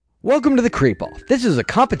Welcome to the Creep Off. This is a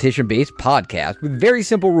competition-based podcast with very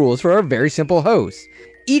simple rules for our very simple hosts.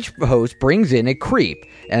 Each host brings in a creep,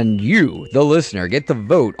 and you, the listener, get to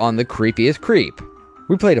vote on the creepiest creep.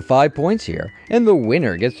 We play to 5 points here, and the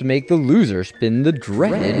winner gets to make the loser spin the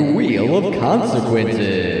dreaded Wheel of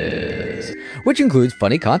Consequences, which includes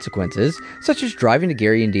funny consequences, such as driving to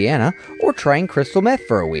Gary, Indiana, or trying crystal meth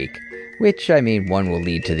for a week, which, one will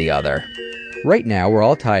lead to the other. Right now, we're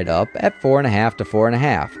all tied up at 4.5 to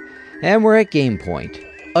 4.5, and we're at game point.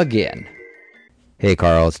 Again. Hey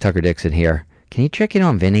Carl, it's Tucker Dixon here. Can you check in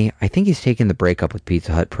on Vinny? I think he's taking the breakup with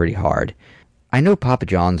Pizza Hut pretty hard. I know Papa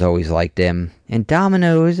John's always liked him, and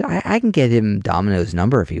Domino's, I can get him Domino's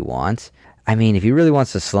number if he wants. If he really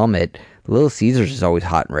wants to slum it, Little Caesars is always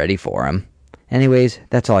hot and ready for him. Anyways,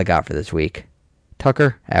 that's all I got for this week.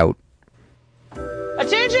 Tucker, out.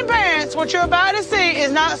 Attention parents, what you're about to see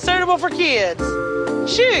is not suitable for kids.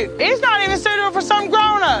 Shoot, it's not even suitable for some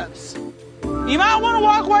grown-ups. You might want to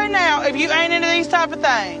walk away now if you ain't into these type of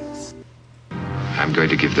things. I'm going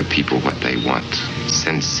to give the people what they want.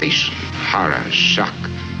 Sensation, horror, shock.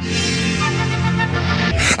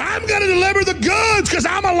 I'm going to deliver the goods because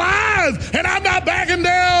I'm alive and I'm not backing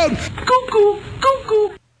down. Cuckoo,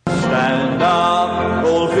 cuckoo. Stand up,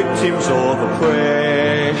 all victims of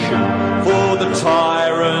oppression, for the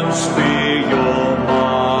tyrants fear your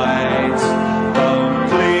might. Don't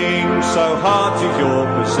cling so hard to your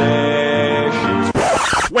possessions.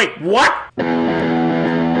 Wait, what?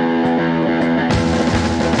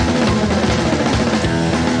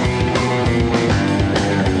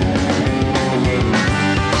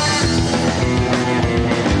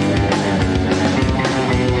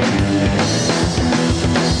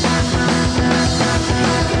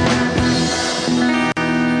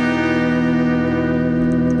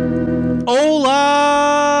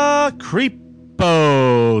 Hola,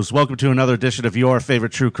 creepos! Welcome to another edition of your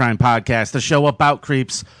favorite true crime podcast, the show about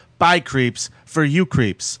creeps, by creeps, for you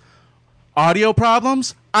creeps. Audio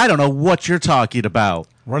problems? I don't know what you're talking about.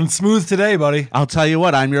 Running smooth today, buddy. I'll tell you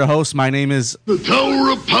what, I'm your host. My name is... The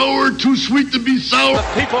Tower of Power, too sweet to be sour.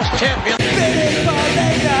 The people's champion.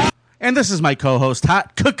 And this is my co-host,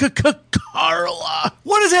 Hot Carla.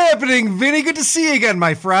 What is happening, Vinny? Good to see you again,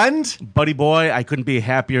 my friend. Buddy boy, I couldn't be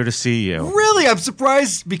happier to see you. Really, I'm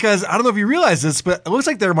surprised because I don't know if you realize this, but it looks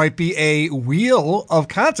like there might be a wheel of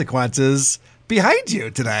consequences behind you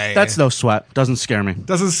today. That's no sweat. Doesn't scare me.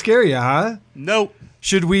 Doesn't scare you, huh? Nope.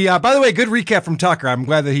 Should we, by the way, good recap from Tucker. I'm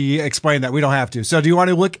glad that he explained that. We don't have to. So do you want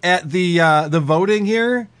to look at the voting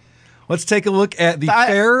here? Let's take a look at the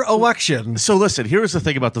fair election. So listen, here's the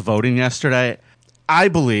thing about the voting yesterday. I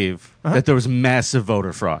believe that there was massive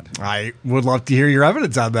voter fraud. I would love to hear your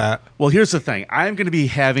evidence on that. Well, here's the thing. I'm going to be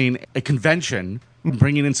having a convention,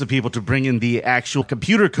 bringing in some people to bring in the actual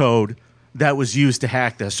computer code that was used to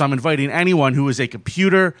hack this. So I'm inviting anyone who is a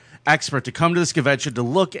computer expert to come to this convention to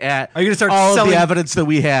look at Are you gonna start all selling, of the evidence that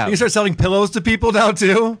we have. You start selling pillows to people now,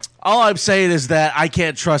 too? All I'm saying is that I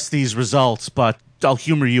can't trust these results, but I'll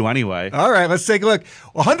humor you anyway. All right, let's take a look.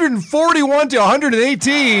 141 to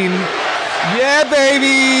 118. Yeah,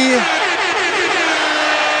 baby.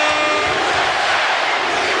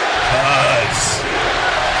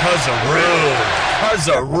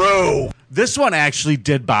 Cuzaroo. This one actually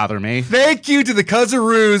did bother me. Thank you to the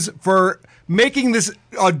Cuzzaroos for making this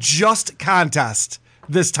a just contest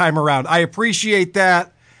this time around. I appreciate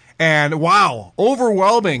that. And wow,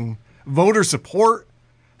 overwhelming voter support.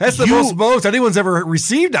 That's the most votes anyone's ever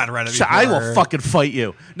received on Reddit before. I will fucking fight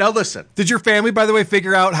you. Now listen. Did your family, by the way,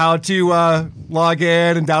 figure out how to log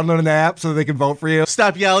in and download an app so they can vote for you?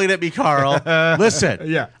 Stop yelling at me, Carl. Listen.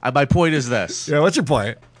 Yeah. My point is this. Yeah, what's your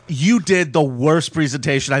point? You did the worst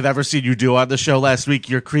presentation I've ever seen you do on the show last week.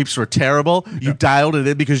 Your creeps were terrible. You dialed it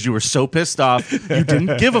in because you were so pissed off. You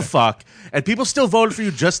didn't give a fuck. And people still voted for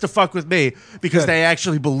you just to fuck with me because they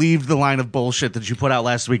actually believed the line of bullshit that you put out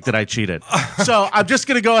last week that I cheated. So I'm just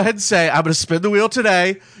going to go ahead and say I'm going to spin the wheel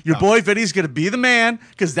today. Your boy Vinny's going to be the man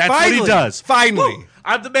because that's what he does. Finally. Woo!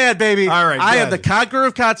 I'm the man, baby. All right, I good. am the conqueror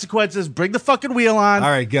of consequences. Bring the fucking wheel on. All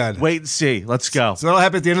right, good. Wait and see. Let's go. So that'll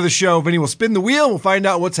happen at the end of the show. Vinny will spin the wheel. We'll find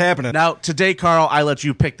out what's happening. Now, today, Carl, I let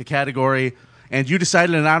you pick the category, and you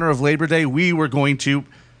decided in honor of Labor Day, we were going to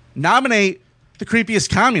nominate the creepiest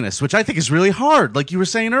communists, which I think is really hard, like you were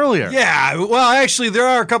saying earlier. Yeah, well, actually, there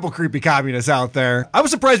are a couple creepy communists out there. I was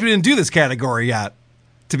surprised we didn't do this category yet,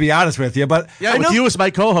 to be honest with you. But Yeah, with you as my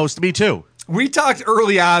co-host, me too. We talked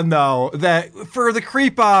early on, though, that for the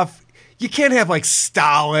creep off, you can't have like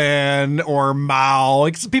Stalin or Mao,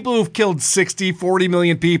 like people who've killed 60, 40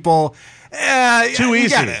 million people. Too easy.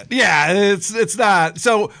 Get it. Yeah, it's not.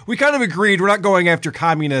 So we kind of agreed we're not going after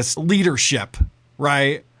communist leadership,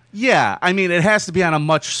 right? Yeah, I mean, it has to be on a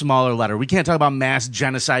much smaller letter. We can't talk about mass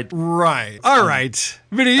genocide. Right. All right.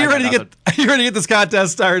 Vinny, you ready to get this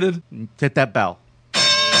contest started? Hit that bell.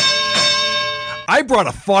 I brought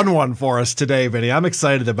a fun one for us today, Vinny. I'm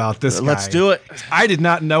excited about this guy. Let's do it. I did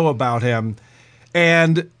not know about him.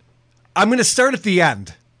 And I'm going to start at the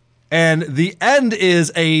end. And the end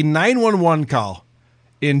is a 911 call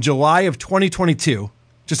in July of 2022,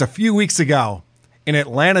 just a few weeks ago, in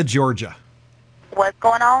Atlanta, Georgia. What's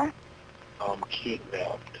going on? I'm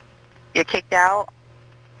kidnapped. You're kicked out?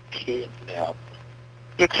 Kidnapped.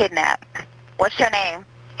 You're kidnapped. What's your name?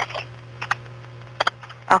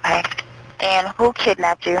 Okay. And who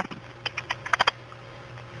kidnapped you?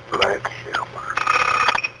 Black Hammer.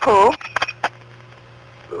 Who?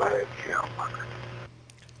 Black Hammer.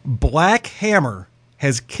 Black Hammer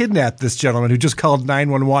has kidnapped this gentleman who just called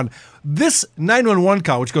 911. This 911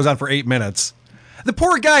 call, which goes on for 8 minutes, the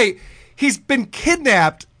poor guy, he's been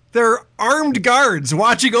kidnapped. There are armed guards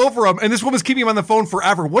watching over him, and this woman's keeping him on the phone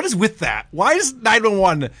forever. What is with that? Why does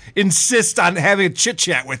 911 insist on having a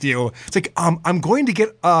chit-chat with you? It's like, I'm going to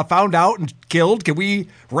get found out and killed. Can we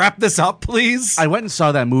wrap this up, please? I went and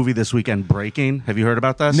saw that movie this weekend, Breaking. Have you heard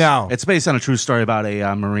about this? No. It's based on a true story about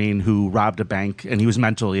a Marine who robbed a bank, and he was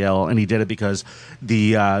mentally ill, and he did it because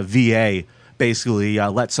the VA basically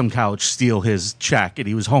let some college steal his check, and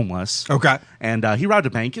he was homeless. Okay. And he robbed a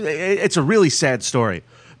bank. It's a really sad story.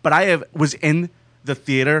 But I was in the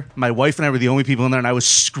theater. My wife and I were the only people in there, and I was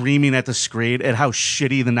screaming at the screen at how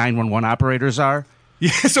shitty the 911 operators are. Yeah,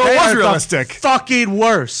 so They it was are realistic. the fucking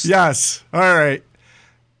worst. Yes. All right.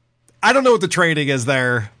 I don't know what the training is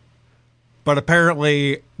there, but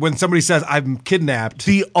apparently when somebody says, I'm kidnapped.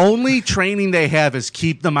 The only training they have is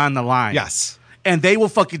keep them on the line. Yes. And they will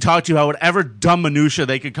fucking talk to you about whatever dumb minutia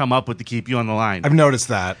they could come up with to keep you on the line. I've noticed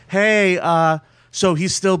that. Hey, so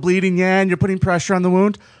he's still bleeding, yeah, and you're putting pressure on the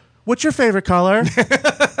wound? What's your favorite color?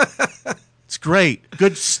 It's great.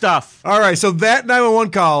 Good stuff. All right. So that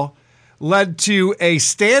 911 call led to a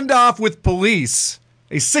standoff with police,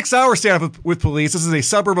 a 6-hour standoff with police. This is a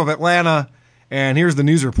suburb of Atlanta. And here's the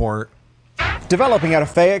news report. Developing out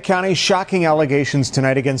of Fayette County, shocking allegations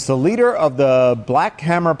tonight against the leader of the Black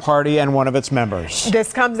Hammer Party and one of its members.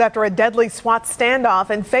 This comes after a deadly SWAT standoff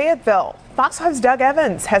in Fayetteville. Fox 5's Doug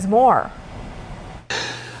Evans has more.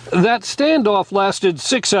 That standoff lasted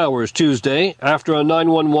 6 hours Tuesday after a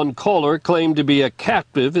 911 caller claimed to be a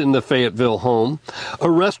captive in the Fayetteville home.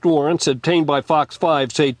 Arrest warrants obtained by Fox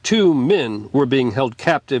 5 say 2 men were being held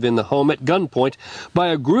captive in the home at gunpoint by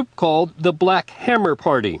a group called the Black Hammer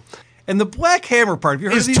Party. And the Black Hammer Party, have you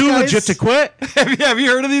heard of these Is too guys? legit to quit? Have you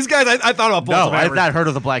heard of these guys? I thought about No, I've not heard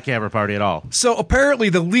of the Black Hammer Party at all. So apparently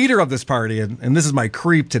the leader of this party, and this is my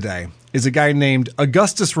creep today, is a guy named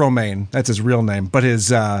Augustus Romaine. That's his real name, but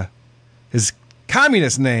his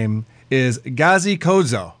communist name is Ghazi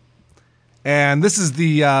Kodzo. And this is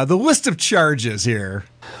the list of charges here.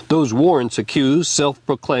 Those warrants accuse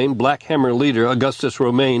self-proclaimed Black Hammer leader Augustus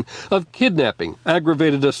Romaine of kidnapping,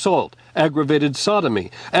 aggravated assault, aggravated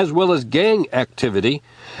sodomy, as well as gang activity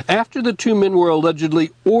after the 2 men were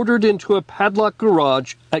allegedly ordered into a padlocked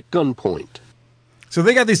garage at gunpoint. So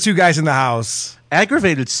they got these 2 guys in the house.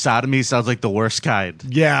 Aggravated sodomy sounds like the worst kind.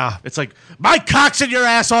 Yeah. It's like, my cock's in your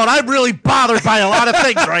asshole, and I'm really bothered by a lot of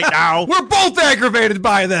things right now. We're both aggravated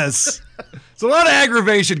by this. There's a lot of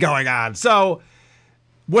aggravation going on. So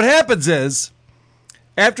what happens is,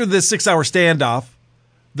 after this 6-hour standoff,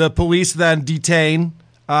 the police then detain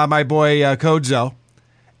my boy Kodzo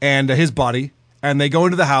and his buddy, and they go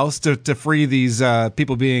into the house to free these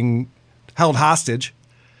people being held hostage.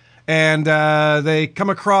 And they come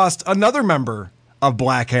across another member of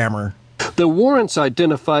Black Hammer. The warrants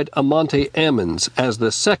identified Amante Ammons as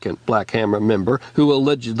the second Black Hammer member who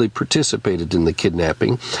allegedly participated in the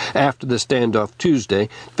kidnapping. After the standoff Tuesday,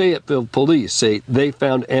 Fayetteville police say they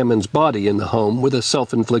found Ammons' body in the home with a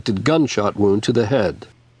self-inflicted gunshot wound to the head.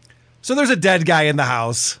 So there's a dead guy in the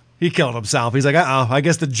house. He killed himself. He's like, I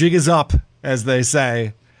guess the jig is up, as they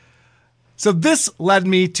say. So this led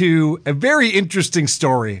me to a very interesting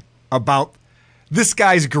story about this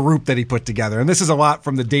guy's group that he put together. And this is a lot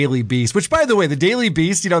from the Daily Beast, which, by the way, the Daily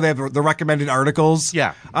Beast, they have the recommended articles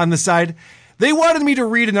on the side. They wanted me to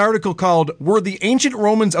read an article called, Were the Ancient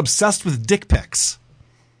Romans Obsessed with Dick Pics?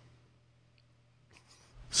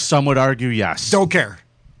 Some would argue yes. Don't care.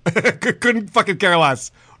 Couldn't fucking care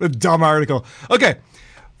less. What a dumb article. Okay.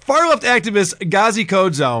 Far-left activist Ghazi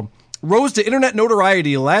Kodzo rose to internet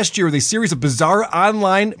notoriety last year with a series of bizarre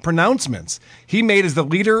online pronouncements he made as the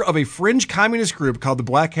leader of a fringe communist group called the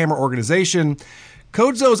Black Hammer Organization.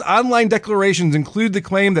 Kodzo's online declarations include the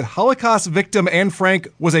claim that Holocaust victim Anne Frank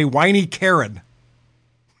was a whiny Karen.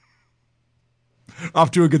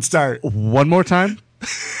 Off to a good start. One more time.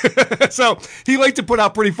 So he liked to put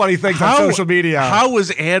out pretty funny things on social media. How was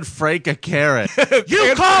Anne Frank a carrot? You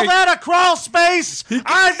Anne call Frank- that a crawl space?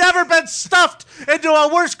 I've never been stuffed into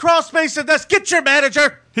a worse crawl space than this. Get your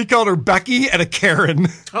manager. He called her Becky and a Karen.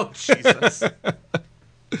 Oh, Jesus.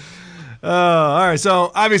 All right.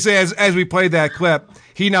 So obviously, as we played that clip,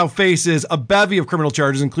 he now faces a bevy of criminal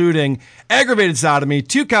charges, including aggravated sodomy,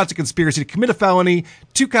 2 counts of conspiracy to commit a felony,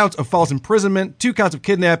 2 counts of false imprisonment, 2 counts of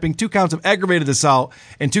kidnapping, 2 counts of aggravated assault,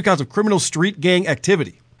 and 2 counts of criminal street gang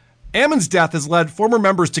activity. Ammon's death has led former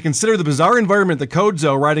members to consider the bizarre environment the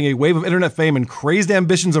Kodzo riding a wave of internet fame and crazed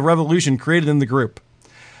ambitions of revolution created in the group.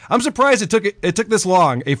 I'm surprised it took this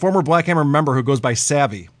long, a former Black Hammer member who goes by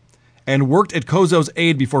Savvy, and worked at Kozo's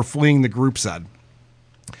aid before fleeing the group said.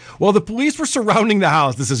 While the police were surrounding the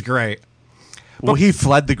house, this is great. Well, he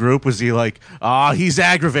fled the group. Was he like, he's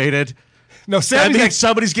aggravated? No, That Savvy's means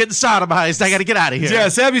somebody's getting sodomized. I got to get out of here. Yeah,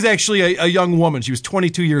 Savvy's actually a young woman. She was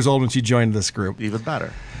 22 years old when she joined this group. Even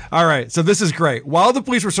better. All right, so this is great. While the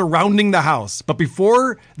police were surrounding the house, but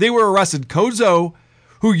before they were arrested, Kozo,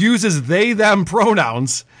 who uses they, them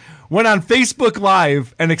pronouns, went on Facebook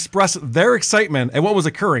Live and expressed their excitement at what was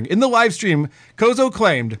occurring. In the live stream, Kozo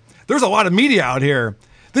claimed, "There's a lot of media out here.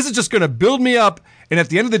 This is just going to build me up, and at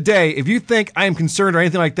the end of the day, if you think I am concerned or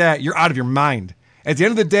anything like that, you're out of your mind. At the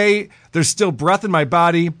end of the day, there's still breath in my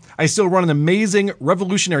body. I still run an amazing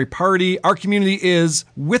revolutionary party. Our community is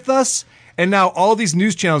with us, and now all these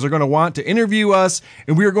news channels are going to want to interview us,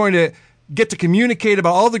 and we are going to get to communicate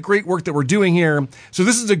about all the great work that we're doing here. So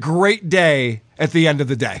this is a great day at the end of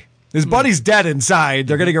the day." His buddy's dead inside.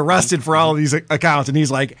 They're getting arrested for all of these accounts, and he's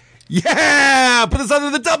like, "Yeah, put us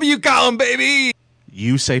under the W column, baby."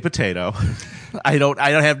 You say potato. I don't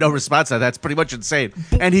have no response to that. That's pretty much insane.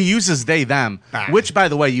 And he uses they, them, which, by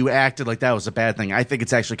the way, you acted like that was a bad thing. I think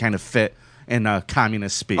it's actually kind of fit in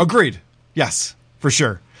communist speak. Agreed. Yes, for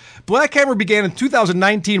sure. Black Hammer began in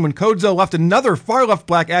 2019 when Kodzo left another far-left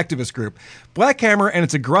black activist group. Black Hammer and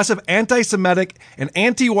its aggressive anti-Semitic and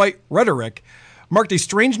anti-white rhetoric marked a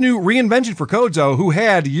strange new reinvention for Kodzo, who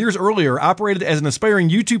had, years earlier, operated as an aspiring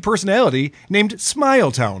YouTube personality named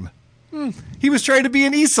Smile Town. He was trying to be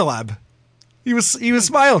an e-celeb. He was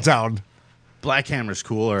Smile Town. Black Hammer's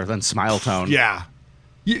cooler than Smile Town. Yeah.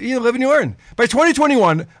 You live and you learn. By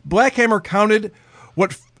 2021, Black Hammer counted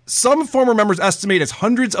what some former members estimate as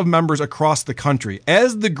hundreds of members across the country.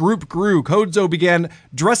 As the group grew, Kodzo began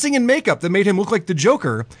dressing in makeup that made him look like the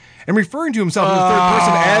Joker and referring to himself in the third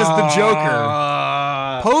person as the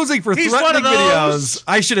Joker. Posing for He's threatening one of those. videos.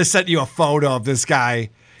 I should have sent you a photo of this guy.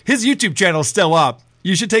 His YouTube channel's still up.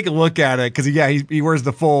 You should take a look at it because, he wears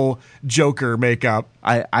the full Joker makeup.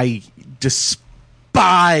 I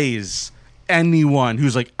despise anyone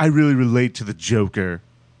who's like, I really relate to the Joker.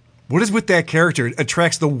 What is with that character? It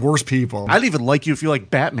attracts the worst people. I'd even like you if you like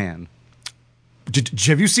Batman.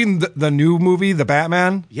 Have you seen the new movie, The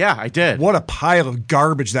Batman? Yeah, I did. What a pile of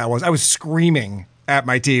garbage that was. I was screaming at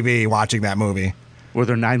my TV watching that movie. Were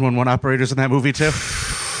there 911 operators in that movie too?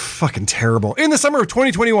 Fucking terrible. In the summer of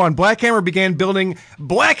 2021, Black Hammer began building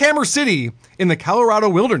Black Hammer City in the Colorado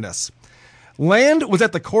wilderness. Land was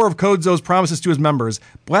at the core of Kodzo's promises to his members.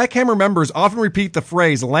 Black Hammer members often repeat the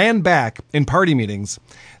phrase "land back" in party meetings.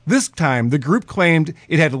 This time, the group claimed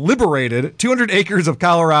it had liberated 200 acres of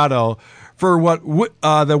Colorado for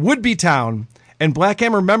the would-be town, and Black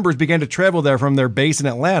Hammer members began to travel there from their base in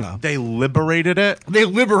Atlanta. They liberated it? They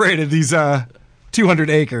liberated these 200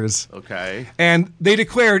 acres. Okay. And they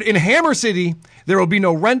declared, in Hammer City, there will be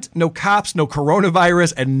no rent, no cops, no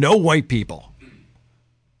coronavirus, and no white people.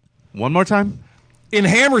 One more time? In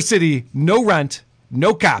Hammer City, no rent,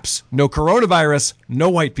 no cops, no coronavirus, no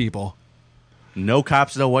white people. No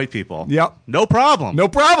cops, no white people. Yep. No problem. No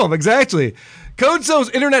problem, exactly. Kodzo's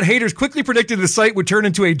internet haters quickly predicted the site would turn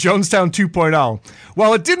into a Jonestown 2.0.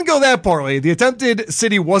 While it didn't go that poorly, the attempted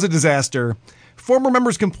city was a disaster. Former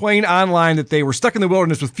members complained online that they were stuck in the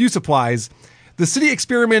wilderness with few supplies. The city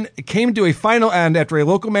experiment came to a final end after a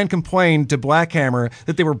local man complained to Black Hammer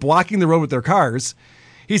that they were blocking the road with their cars.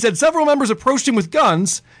 He said several members approached him with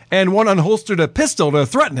guns, and one unholstered a pistol to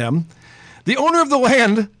threaten him. The owner of the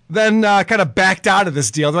land then kind of backed out of this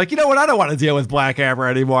deal. They're like, you know what? I don't want to deal with Black Hammer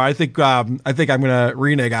anymore. I think I'm going to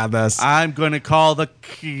renege on this. I'm going to call the...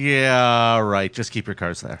 Yeah, right. Just keep your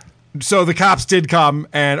cars there. So the cops did come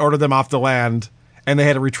and order them off the land, and they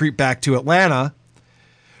had to retreat back to Atlanta,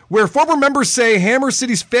 where former members say Hammer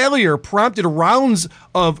City's failure prompted rounds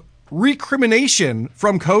of recrimination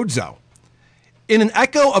from Kodzo. In an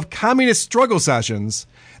echo of communist struggle sessions,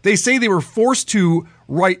 they say they were forced to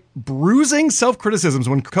write bruising self-criticisms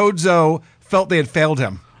when Kodzo felt they had failed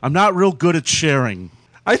him. I'm not real good at sharing.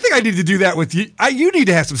 I think I need to do that with you. You need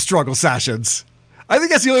to have some struggle sessions. I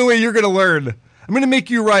think that's the only way you're going to learn. I'm going to make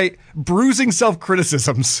you write bruising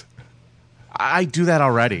self-criticisms. I do that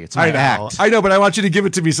already. It's my act. I know, but I want you to give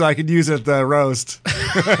it to me so I can use it at the roast.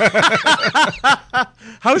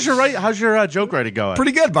 How's your joke writing going?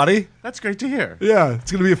 Pretty good, buddy. That's great to hear. Yeah,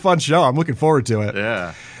 it's going to be a fun show. I'm looking forward to it.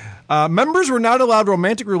 Yeah. Members were not allowed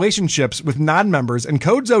romantic relationships with non-members, and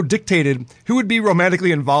Kodzo dictated who would be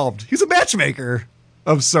romantically involved. He's a matchmaker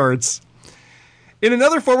of sorts. In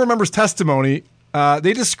another former member's testimony,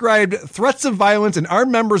 they described threats of violence and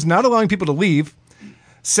armed members not allowing people to leave.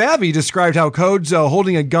 Savvy described how Kodzo,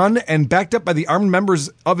 holding a gun and backed up by the armed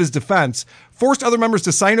members of his defense, forced other members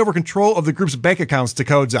to sign over control of the group's bank accounts to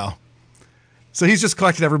Kodzo. So he's just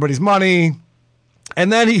collected everybody's money.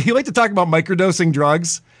 And then he liked to talk about microdosing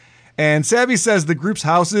drugs. And Savvy says the group's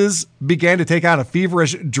houses began to take on a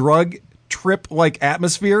feverish drug trip-like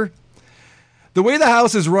atmosphere. The way the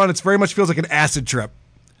house is run, it very much feels like an acid trip.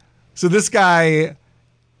 So this guy...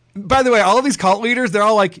 By the way, all of these cult leaders, they're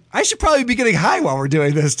all like, I should probably be getting high while we're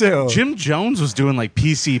doing this, too. Jim Jones was doing like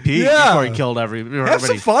PCP before he killed everybody. Have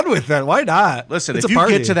some fun with that. Why not? Listen, It's if a you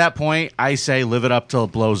party. get to that point, I say live it up till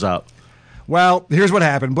it blows up. Well, here's what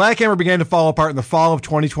happened. Black Hammer began to fall apart in the fall of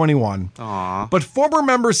 2021. Aww. But former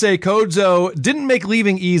members say Kodzo didn't make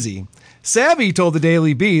leaving easy. Savvy told the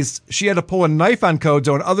Daily Beast she had to pull a knife on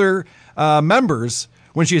Kodzo and other members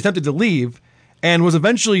when she attempted to leave and was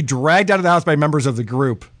eventually dragged out of the house by members of the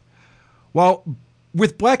group. Well,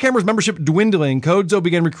 with Black Hammer's membership dwindling, Kodzo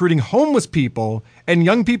began recruiting homeless people and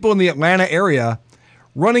young people in the Atlanta area,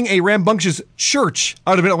 running a rambunctious church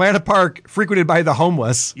out of an Atlanta park frequented by the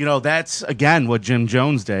homeless. You know, that's, again, what Jim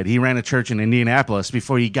Jones did. He ran a church in Indianapolis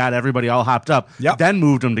before he got everybody all hopped up, then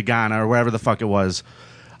moved them to Ghana or wherever the fuck it was.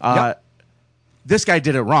 This guy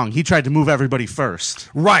did it wrong. He tried to move everybody first.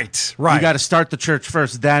 Right. You got to start the church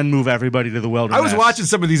first, then move everybody to the wilderness. I was watching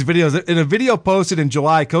some of these videos. In a video posted in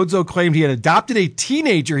July, Kodzo claimed he had adopted a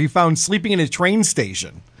teenager he found sleeping in a train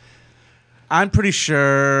station. I'm pretty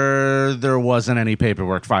sure there wasn't any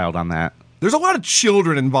paperwork filed on that. There's a lot of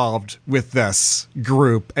children involved with this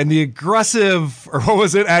group, and the aggressive, or what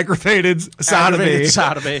was it, aggravated sodomy. Aggravated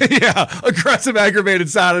sodomy. Yeah, aggressive aggravated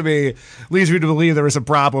sodomy leads me to believe there were some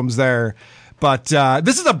problems there. But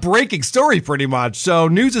this is a breaking story pretty much, so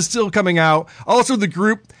news is still coming out. Also, the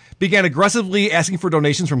group began aggressively asking for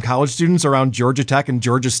donations from college students around Georgia Tech and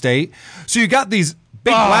Georgia State. So you got these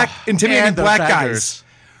big intimidating black guys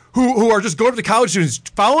who are just going up to college students,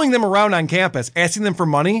 following them around on campus, asking them for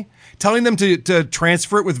money, telling them to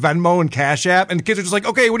transfer it with Venmo and Cash App, and the kids are just like,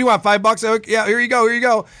 okay, what do you want, $5? Okay, yeah, here you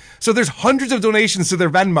go. So there's hundreds of donations to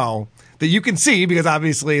their Venmo that you can see because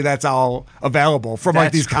obviously that's all available from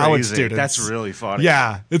like these college students. That's really funny.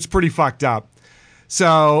 Yeah, it's pretty fucked up.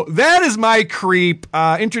 So that is my creep,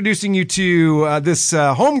 introducing you to this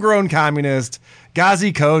homegrown communist,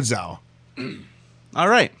 Ghazi Kodzo. All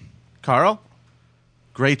right, Carl,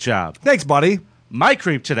 great job. Thanks, buddy. My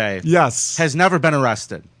creep today has never been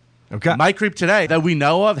arrested. Okay. My creep today that we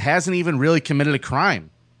know of hasn't even really committed a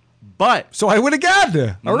crime. But so I win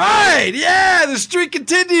again. All right. Yeah, the streak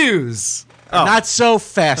continues. Not so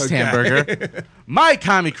fast, Hamburger. My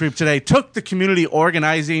commie creep today took the community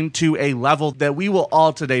organizing to a level that we will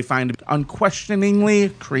all today find unquestioningly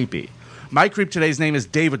creepy. My creep today's name is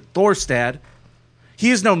David Thorstad. He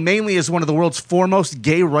is known mainly as one of the world's foremost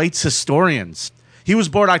gay rights historians. He was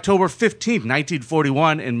born October 15th,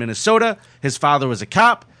 1941 in Minnesota. His father was a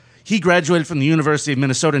cop. He graduated from the University of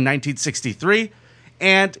Minnesota in 1963.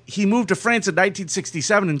 And he moved to France in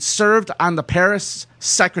 1967 and served on the Paris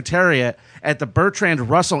Secretariat at the Bertrand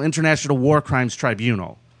Russell International War Crimes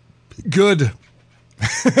Tribunal. Good.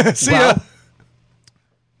 See ya.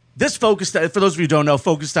 This focused, for those of you who don't know,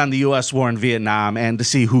 focused on the U.S. war in Vietnam and to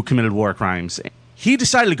see who committed war crimes. He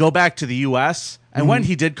decided to go back to the U.S., and when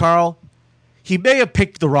he did, Carl, he may have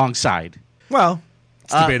picked the wrong side. Well,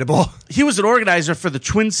 it's debatable. He was an organizer for the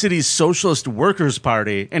Twin Cities Socialist Workers'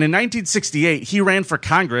 Party, and in 1968, he ran for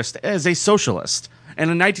Congress as a socialist.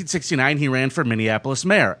 And in 1969, he ran for Minneapolis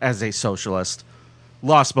mayor as a socialist.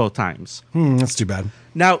 Lost both times. That's too bad.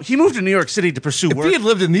 Now, he moved to New York City to pursue work. If he had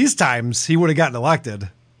lived in these times, he would have gotten elected.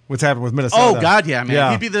 What's happened with Minnesota? Oh, God, yeah, man.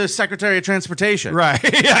 Yeah. He'd be the Secretary of Transportation. Right,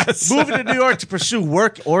 yes. Moving to New York to pursue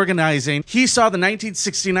work organizing, he saw the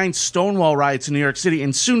 1969 Stonewall riots in New York City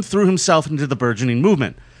and soon threw himself into the burgeoning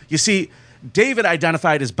movement. You see, David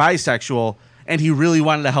identified as bisexual, and he really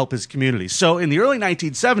wanted to help his community. So in the early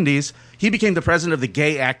 1970s, he became the president of the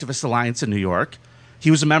Gay Activist Alliance in New York.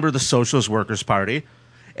 He was a member of the Socialist Workers' Party,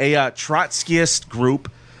 a Trotskyist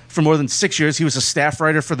group for more than 6 years. He was a staff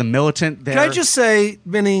writer for The Militant there. Can I just say,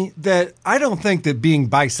 Vinny, that I don't think that being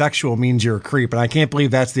bisexual means you're a creep, and I can't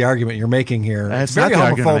believe that's the argument you're making here. That's It's very not the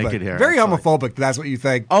argument I'm homophobic. making here, Very actually. homophobic. That's what you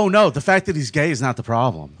think. Oh, no. The fact that he's gay is not the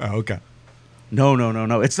problem. Oh, okay.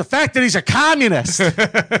 No. It's the fact that he's a communist.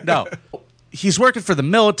 No. He's working for The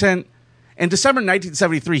Militant. In December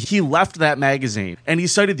 1973, he left that magazine, and he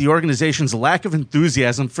cited the organization's lack of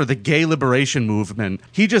enthusiasm for the gay liberation movement.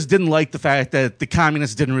 He just didn't like the fact that the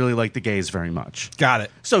communists didn't really like the gays very much. Got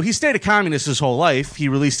it. So he stayed a communist his whole life. He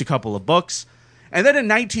released a couple of books. And then in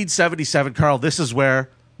 1977, Carl, this is where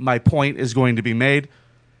my point is going to be made.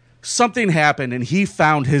 Something happened, and he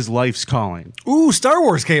found his life's calling. Ooh, Star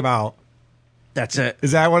Wars came out. That's it.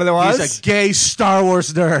 Is that what it was? He's a gay Star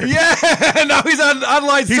Wars nerd. Yeah, now he's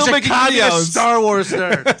online He's still a making communist videos. Star Wars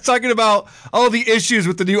nerd. Talking about all the issues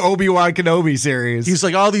with the new Obi-Wan Kenobi series. He's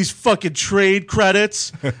like, all these fucking trade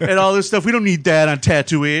credits and all this stuff. We don't need that on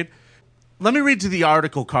Tatooine. Let me read to the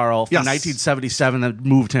article, Carl, from 1977 that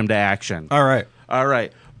moved him to action. All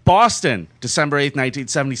right. Boston, December 8th,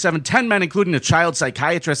 1977. 10 men, including a child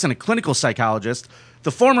psychiatrist and a clinical psychologist,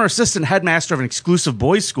 the former assistant headmaster of an exclusive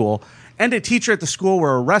boys' school, and a teacher at the school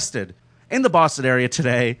were arrested in the Boston area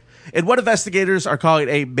today in what investigators are calling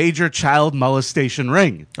a major child molestation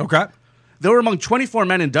ring. Okay. They were among 24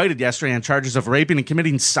 men indicted yesterday on charges of raping and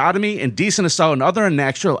committing sodomy, indecent assault, and other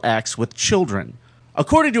unnatural acts with children.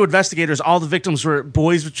 According to investigators, all the victims were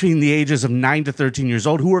boys between the ages of 9 to 13 years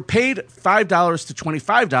old who were paid $5 to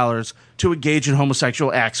 $25 to engage in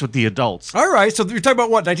homosexual acts with the adults. All right, so you're talking about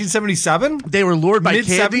what, 1977? They were lured by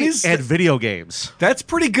candy Mid-70s? and video games. That's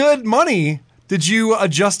pretty good money. Did you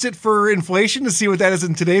adjust it for inflation to see what that is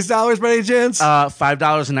in today's dollars by any chance? $5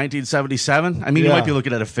 in 1977. I mean, you Yeah. might be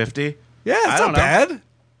looking at a 50. Yeah, I it's don't not know. bad.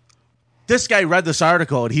 This guy read this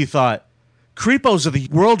article and he thought, creepos of the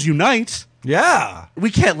world unite. Yeah. We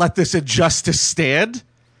can't let this injustice stand.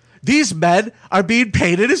 These men are being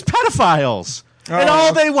painted as pedophiles. And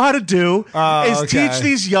all they want to do is teach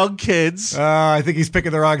these young kids. I think he's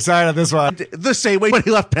picking the wrong side on this one. The same way when he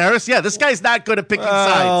left Paris. Yeah, this guy's not good at picking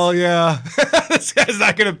sides. Oh, yeah. This guy's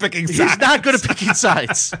not good at picking sides. He's not good at picking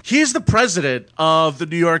sides. He's the president of the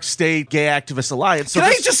New York State Gay Activist Alliance. Can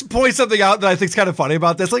I just point something out that I think is kind of funny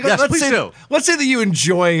about this? Like, Yes, let's please do. Let's say that you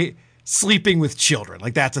enjoy sleeping with children.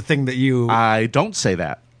 Like, that's a thing that you... I don't say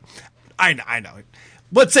that. I know.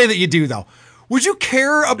 Let's say that you do, though. Would you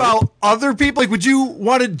care about other people? Like, would you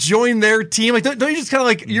want to join their team? Like, don't you just kind of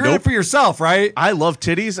like, you're in it for yourself, right? I love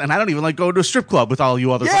titties, and I don't even like going to a strip club with all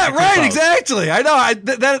you other Yeah, fucking right, creepos. exactly. I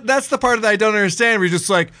know. That's the part that I don't understand. Where you're just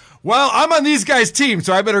like, well, I'm on these guys' team,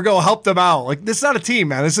 so I better go help them out. Like, this is not a team,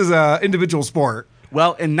 man. This is an individual sport.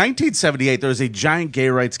 Well, in 1978, there was a giant gay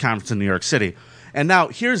rights conference in New York City. And now,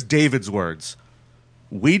 here's David's words.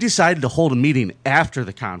 We decided to hold a meeting after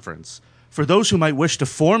the conference for those who might wish to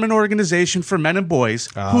form an organization for men and boys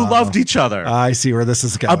who loved each other. I see where this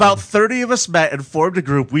is going. About 30 of us met and formed a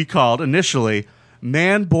group we called initially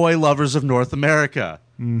Man-Boy Lovers of North America.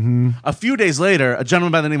 Mm-hmm. A few days later, a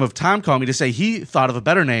gentleman by the name of Tom called me to say he thought of a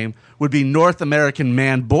better name would be North American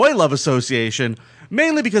Man-Boy Love Association,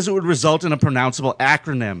 mainly because it would result in a pronounceable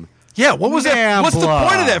acronym. Yeah, what was that? What's the NAMBLA.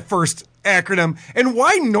 point of that first acronym? And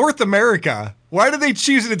why North America? Why did they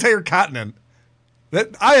choose an entire continent?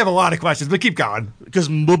 I have a lot of questions, but keep going. Because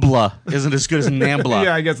Mubla isn't as good as Nambla.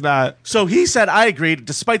 Yeah, I guess not. So he said, I agreed,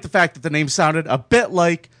 despite the fact that the name sounded a bit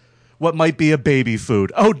like what might be a baby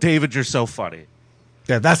food. Oh, David, you're so funny.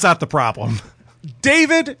 Yeah, that's not the problem.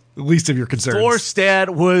 David Least of your concerns. Forstad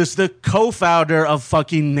was the co-founder of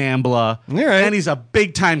fucking Nambla. All right. And he's a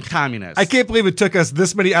big-time communist. I can't believe it took us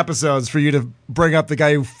this many episodes for you to bring up the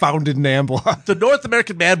guy who founded NAMBLA. The North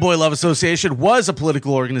American Man Boy Love Association was a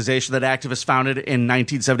political organization that activists founded in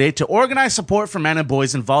 1978 to organize support for men and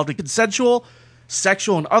boys involved in consensual,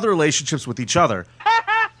 sexual, and other relationships with each other.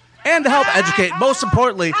 And to help educate, most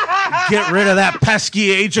importantly, get rid of that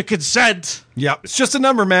pesky age of consent. Yep. It's just a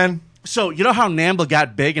number, man. So, you know how NAMBLA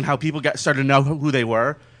got big and how people started to know who they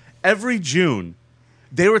were? Every June,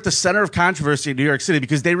 they were at the center of controversy in New York City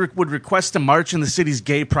because they would request to march in the city's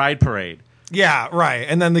gay pride parade. Yeah, right.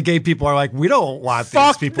 And then the gay people are like, we don't want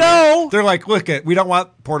Fuck these people. no. They're like, look, we don't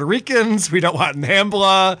want Puerto Ricans. We don't want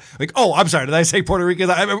NAMBLA. Like, oh, I'm sorry. Did I say Puerto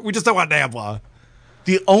Ricans? We just don't want NAMBLA.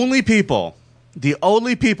 The only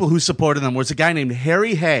people who supported them was a guy named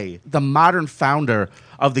Harry Hay, the modern founder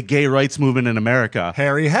of the gay rights movement in America.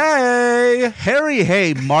 Harry Hay. Harry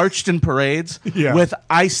Hay marched in parades with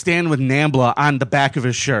I Stand with NAMBLA on the back of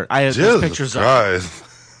his shirt. I have those pictures of.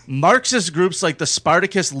 Marxist groups like the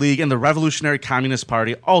Spartacus League and the Revolutionary Communist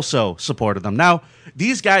Party also supported them. Now,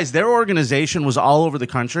 these guys, their organization was all over the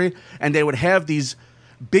country, and they would have these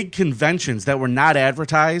big conventions that were not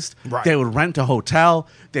advertised. Right. They would rent a hotel.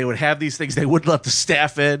 They would have these things. They wouldn't let the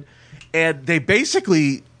staff in. And they've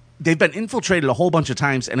been infiltrated a whole bunch of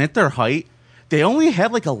times. And at their height, they only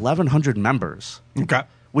had like 1,100 members. Okay.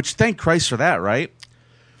 Which, thank Christ for that, right?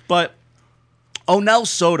 But Onel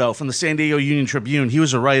Soto from the San Diego Union Tribune, he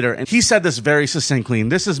was a writer, and he said this very succinctly,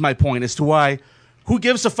 and this is my point as to why, who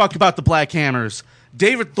gives a fuck about the Black Hammers?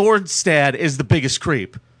 David Thorstad is the biggest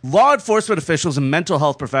creep. Law enforcement officials and mental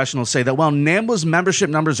health professionals say that while NAMBLA's membership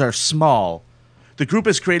numbers are small, the group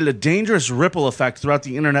has created a dangerous ripple effect throughout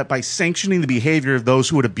the internet by sanctioning the behavior of those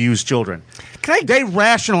who would abuse children. They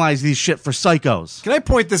rationalize these shit for psychos. Can I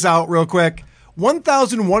point this out real quick?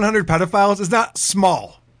 1,100 pedophiles is not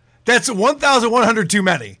small. That's 1,100 too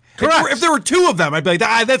many. Correct. If there were 2 of them, I'd be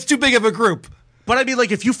like, that's too big of a group. But I mean,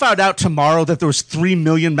 like, if you found out tomorrow that there was 3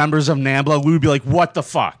 million members of NAMBLA, we would be like, what the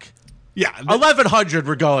fuck? Yeah. 1,100,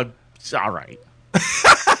 we're going, it's all right.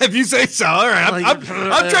 If you say so, all right. I'm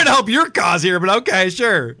trying to help your cause here, but okay,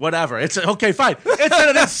 sure. Whatever. It's okay, fine. It's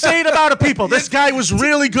an insane amount of people. This guy was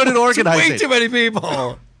really good at organizing. Way too many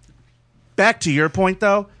people. Back to your point,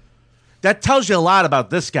 though. That tells you a lot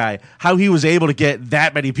about this guy, how he was able to get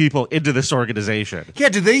that many people into this organization. Yeah,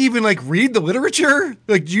 did they even, like, read the literature?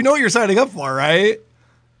 Like, you know what you're signing up for, right?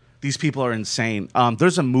 These people are insane.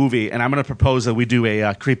 There's a movie, and I'm going to propose that we do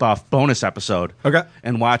a Creep Off bonus episode. Okay.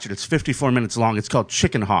 And watch it. It's 54 minutes long. It's called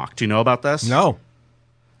Chicken Hawk. Do you know about this? No.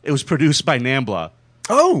 It was produced by NAMBLA.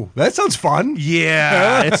 Oh, that sounds fun.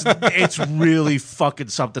 Yeah, it's really fucking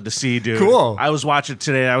something to see, dude. Cool. I was watching it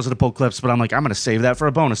today. I was going to pull clips, but I'm like, I'm going to save that for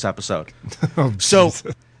a bonus episode. Oh, so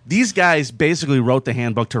Jesus. these guys basically wrote the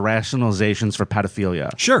handbook to rationalizations for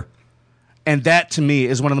pedophilia. Sure. And that, to me,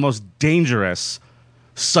 is one of the most dangerous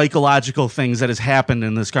psychological things that has happened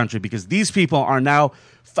in this country, because these people are now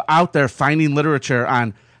out there finding literature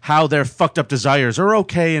on how their fucked up desires are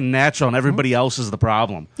okay and natural and everybody else is the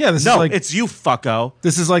problem. Yeah, it's you, fucko.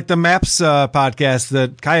 This is like the MAPS podcast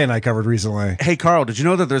that Kai and I covered recently. Hey, Carl, did you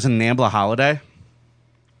know that there's a NAMBLA holiday?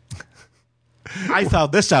 I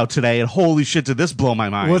found this out today, and holy shit, did this blow my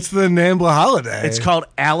mind. What's the NAMBLA holiday? It's called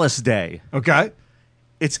Alice Day. Okay.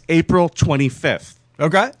 It's April 25th.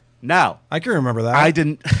 Okay. Now, I can remember that. I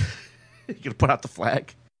didn't... You gonna put out the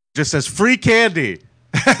flag? Just says free candy.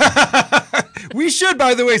 We should,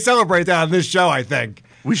 by the way, celebrate that on this show, I think.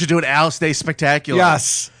 We should do an Alice Day spectacular.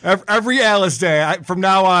 Yes. Every Alice Day. From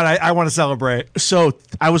now on, I want to celebrate. So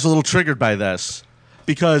I was a little triggered by this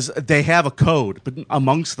because they have a code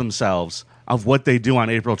amongst themselves of what they do on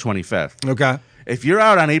April 25th. Okay. If you're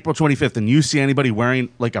out on April 25th and you see anybody wearing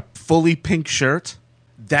like a fully pink shirt,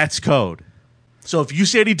 that's code. So if you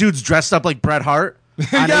see any dudes dressed up like Bret Hart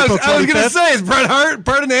on yeah, April 25th, I was going to say, is Bret Hart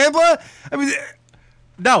part of NAMBLA? I mean...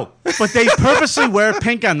 No, but they purposely wear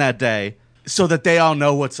pink on that day so that they all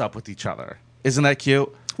know what's up with each other. Isn't that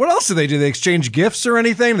cute? What else do? They exchange gifts or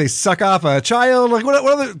anything? They suck off a child? Like, what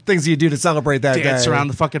other things do you do to celebrate that day? Dance around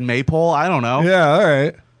the fucking maypole? I don't know. Yeah, all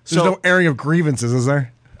right. There's So- no airing of grievances, is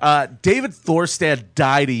there? David Thorstad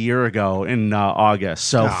died a year ago in August,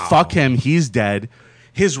 so fuck him. He's dead.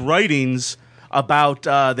 His writings about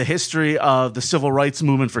the history of the civil rights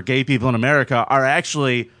movement for gay people in America are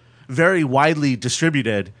actually very widely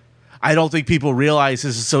distributed. I don't think people realize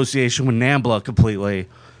his association with NAMBLA completely,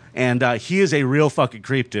 and he is a real fucking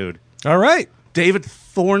creep, dude. All right. David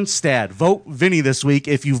Thorstad. Vote Vinny this week.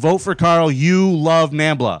 If you vote for Carl, you love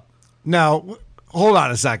NAMBLA. Now, hold on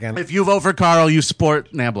a second. If you vote for Carl, you support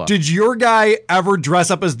NAMBLA. Did your guy ever dress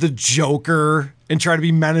up as the Joker and try to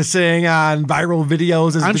be menacing on viral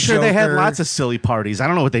videos as I'm the sure Joker? they had lots of silly parties. I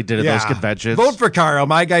don't know what they did at those conventions. Vote for Carl.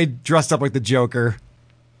 My guy dressed up like the Joker.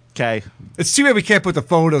 Okay. It's too bad we can't put the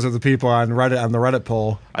photos of the people on Reddit on the Reddit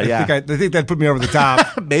poll. Yeah. I think that'd put me over the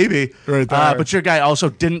top. Maybe. Right there. But your guy also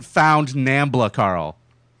didn't found NAMBLA, Carl.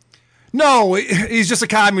 No, he's just a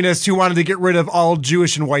communist who wanted to get rid of all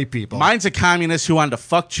Jewish and white people. Mine's a communist who wanted to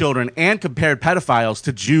fuck children and compared pedophiles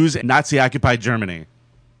to Jews in Nazi-occupied Germany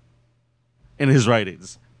in his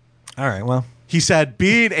writings. All right, well. He said,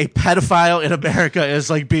 being a pedophile in America is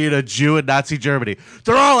like being a Jew in Nazi Germany.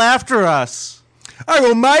 They're all after us. All right,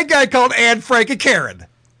 well, my guy called Anne Frank a Karen.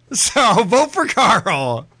 So vote for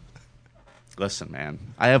Carl. Listen, man,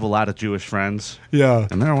 I have a lot of Jewish friends. Yeah.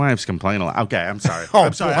 And their wives complain a lot. Okay, I'm sorry. Oh,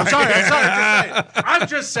 I'm sorry. I'm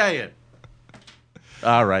just saying.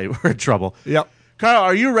 All right, we're in trouble. Yep. Carl,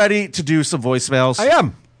 are you ready to do some voicemails? I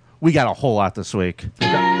am. We got a whole lot this week.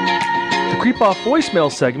 The Creep Off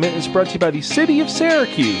voicemail segment is brought to you by the city of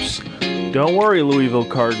Syracuse. Don't worry, Louisville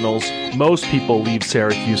Cardinals. Most people leave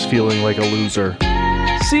Syracuse feeling like a loser.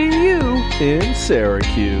 See you in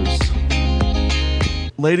Syracuse.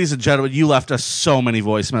 Ladies and gentlemen, you left us so many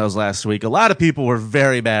voicemails last week. A lot of people were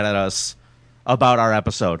very mad at us about our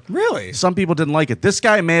episode. Really? Some people didn't like it. This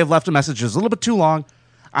guy may have left a message that's a little bit too long.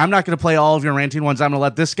 I'm not going to play all of your ranting ones. I'm going to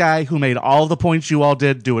let this guy who made all the points you all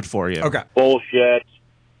did do it for you. Okay. Bullshit.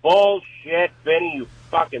 Bullshit, Vinny, you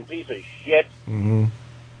fucking piece of shit. Mm-hmm.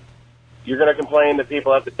 You're going to complain that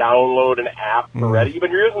people have to download an app for Reddit. You've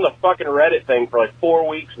been using the fucking Reddit thing for like 4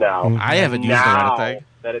 weeks now. I haven't used the Reddit thing.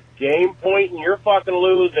 That it's game point and you're fucking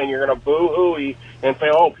losing, you're going to boo-hooey and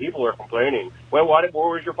say, oh, people are complaining. Well, what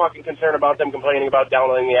was your fucking concern about them complaining about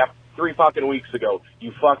downloading the app 3 fucking weeks ago?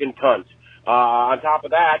 You fucking cunt. On top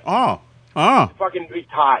of that, fucking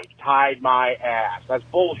tied my ass. That's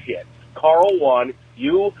bullshit. Carl won.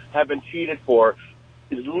 You have been cheated for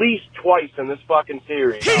at least twice in this fucking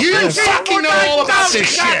series. You fucking know all about this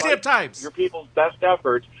shit. Goddamn times. Your people's best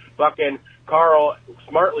efforts. Fucking Carl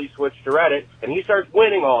smartly switched to Reddit, and he starts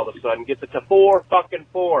winning all of a sudden. Gets it to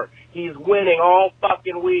 4-4. He's winning all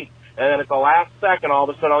fucking week. And then at the last second, all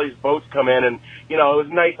of a sudden, all these votes come in, and, you know, it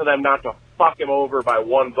was nice of them not to fuck him over by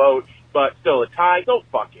 1 vote. But still, a tie, go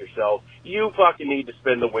fuck yourself. You fucking need to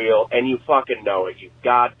spin the wheel, and you fucking know it, you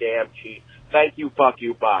goddamn cheat. Thank you, fuck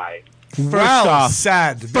you, bye.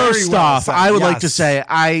 First off, I would like to say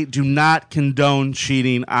I do not condone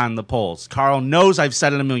cheating on the polls. Carl knows I've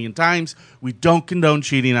said it a million times. We don't condone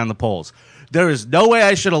cheating on the polls. There is no way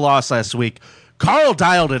I should have lost last week. Carl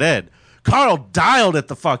dialed it in. Carl dialed it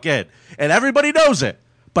the fuck in. And everybody knows it.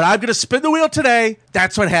 But I'm going to spin the wheel today.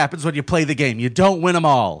 That's what happens when you play the game. You don't win them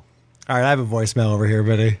all. All right, I have a voicemail over here,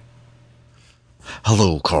 buddy.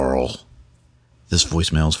 Hello, Carl. This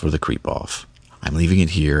voicemail's for the Creep Off. I'm leaving it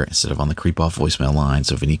here instead of on the Creep Off voicemail line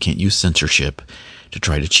so Vinny can't use censorship to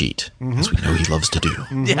try to cheat, as we know he loves to do.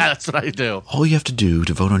 Yeah, that's what I do. All you have to do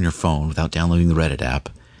to vote on your phone without downloading the Reddit app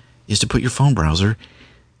is to put your phone browser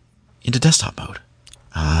into desktop mode.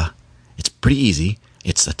 It's pretty easy.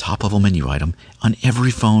 It's the top-level menu item on every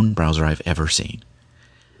phone browser I've ever seen.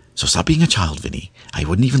 So stop being a child, Vinny. I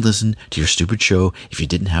wouldn't even listen to your stupid show if you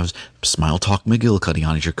didn't have Smile Talk McGillicuddy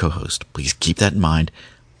on as your co-host. Please keep that in mind.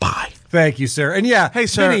 Bye. Thank you, sir. And yeah, hey,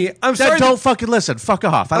 sir, Vinny, I'm sorry. Don't fucking listen. Fuck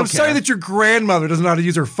off. I'm sorry that your grandmother doesn't know how to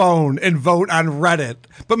use her phone and vote on Reddit.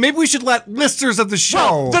 But maybe we should let listeners of the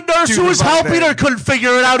show. Well, the nurse do who was helping voting. her couldn't figure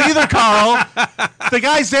it out either, Carl. The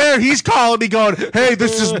guy's there. He's calling me going, hey,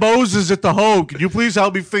 this is Moses at the home. Can you please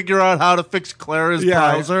help me figure out how to fix Clara's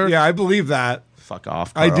browser? Yeah, I believe that. Fuck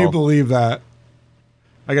off, Carl. I do believe that.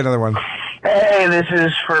 I got another one. Hey, this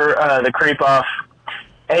is for the Creep Off.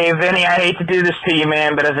 Hey, Vinny, I hate to do this to you,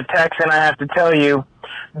 man, but as a Texan, I have to tell you,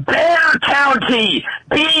 Bear County,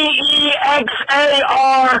 Bexar,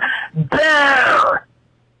 Bear.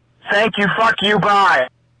 Thank you, fuck you, bye.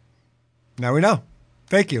 Now we know.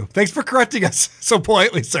 Thank you. Thanks for correcting us so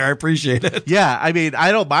politely, sir. I appreciate it. Yeah, I mean,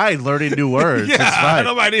 I don't mind learning new words. Yeah, it's fine. I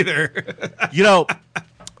don't mind either. You know,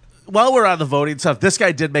 while we're on the voting stuff, this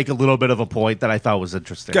guy did make a little bit of a point that I thought was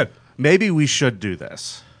interesting. Good. Maybe we should do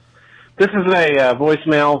this. This is a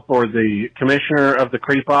voicemail for the commissioner of the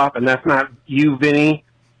Creep Off, and that's not you, Vinny.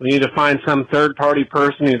 We need to find some third-party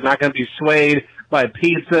person who's not going to be swayed by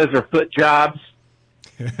pizzas or foot jobs.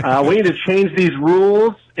 We need to change these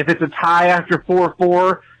rules. If it's a tie after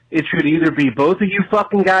 4-4, it should either be both of you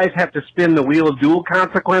fucking guys have to spin the wheel of dual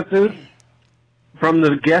consequences from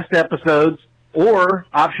the guest episodes, or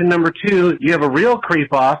option number 2, you have a real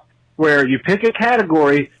Creep Off, where you pick a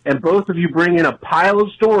category and both of you bring in a pile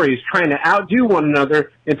of stories trying to outdo one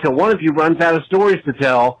another until one of you runs out of stories to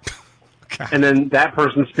tell, and then that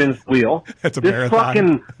person spins the wheel. That's a this marathon.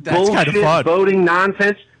 fucking That's bullshit kind of fun. voting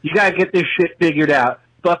nonsense, you got to get this shit figured out.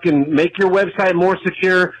 Fucking make your website more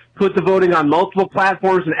secure, put the voting on multiple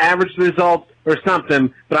platforms and average the results or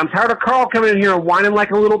something. But I'm tired of Carl coming in here and whining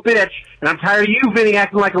like a little bitch, and I'm tired of you, Vinny,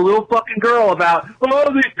 acting like a little fucking girl about,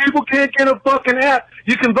 oh, these people can't get a fucking app.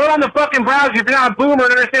 You can vote on the fucking browser if you're not a boomer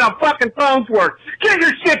and understand how fucking phones work. Get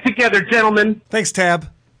your shit together, gentlemen. Thanks, Tab.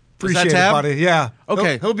 Appreciate it, Tab? buddy. Yeah.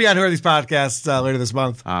 Okay. He'll be on here with these podcasts later this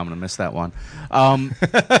month. I'm going to miss that one.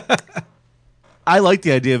 I like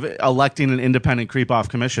the idea of electing an independent creep-off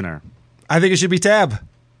commissioner. I think it should be Tab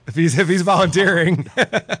if he's volunteering.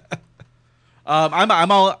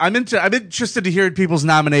 I'm interested to hear people's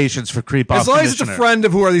nominations for creep-off As long as commissioner. it's a friend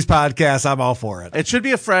of Who Are These Podcasts, I'm all for it. It should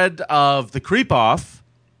be a friend of the creep-off.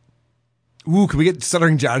 Ooh, can we get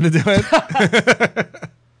Stuttering John to do it?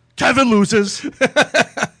 Kevin loses.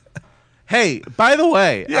 Hey, by the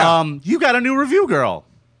way, you got a new review girl.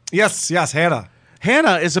 Yes, Hannah.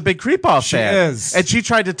 Hannah is a big creep-off fan. She is. And she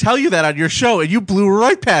tried to tell you that on your show, and you blew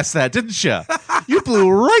right past that, didn't you? You blew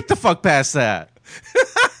right the fuck past that.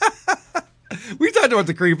 We talked about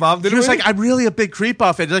the creep off. She was like, I'm really a big creep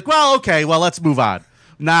off. And you're like, well, okay, well, let's move on.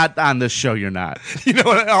 Not on this show, you're not. You know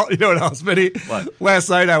what else, Vinny? What? Last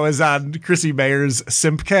night I was on Chrissy Mayer's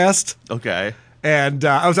Simpcast. Okay. And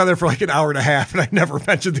I was on there for like an hour and a half, and I never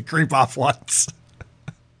mentioned the creep off once.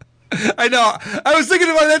 I know. I was thinking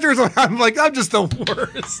about it afterwards. I'm like, I'm just the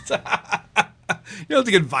worst. You don't have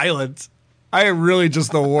to get violent. I am really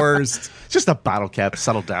just the worst. Just a bottle cap.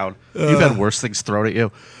 Settle down. You've had worse things thrown at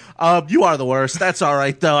you. You are the worst. That's all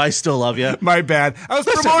right, though. I still love you. My bad. I was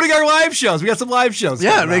promoting our live shows. We got some live shows.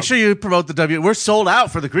 Yeah, make sure you promote the W. We're sold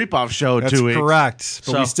out for the Creep Off show in 2 weeks. That's correct.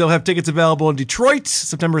 But we still have tickets available in Detroit,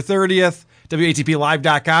 September 30th.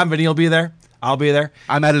 WATPlive.com. Vinny will be there. I'll be there.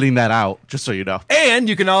 I'm editing that out, just so you know. And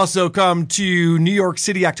you can also come to New York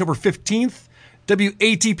City, October 15th.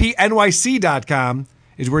 WATPNYC.com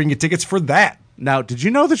is where you can get tickets for that. Now, did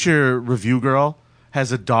you know that your review girl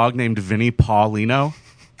has a dog named Vinny Paulino?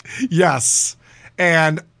 Yes.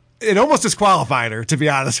 And it almost disqualified her, to be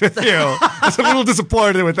honest with you. I was a little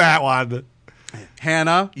disappointed with that one.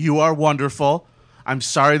 Hannah, you are wonderful. I'm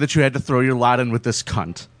sorry that you had to throw your lot in with this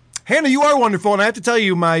cunt. Hannah, you are wonderful. And I have to tell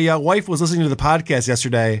you, my wife was listening to the podcast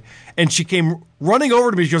yesterday, and she came running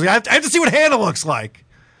over to me. She goes, I have to see what Hannah looks like.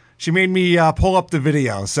 She made me pull up the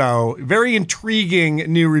video. So, very intriguing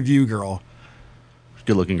new review girl.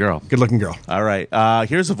 Good-looking girl. Good-looking girl. All right.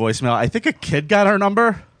 Here's a voicemail. I think a kid got our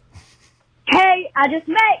number. Hey, I just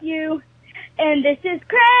met you, and this is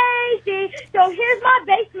crazy. So here's my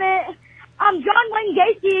basement. I'm John Wayne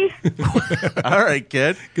Gacy. All right,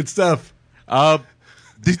 kid. Good stuff.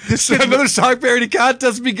 This kid, another song parody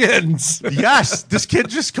contest begins. Yes, this kid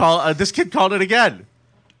just called. This kid called it again.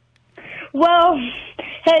 Well,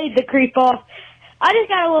 hey, the creep off. I just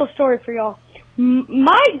got a little story for y'all.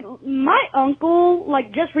 My uncle,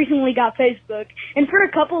 just recently got Facebook, and for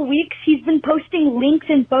a couple of weeks, he's been posting links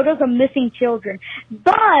and photos of missing children.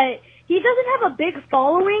 But he doesn't have a big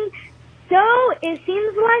following, so it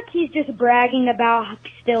seems like he's just bragging about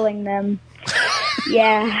stealing them.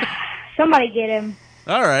 Yeah, somebody get him.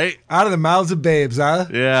 All right. Out of the mouths of babes, huh?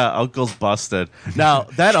 Yeah, uncle's busted. Now,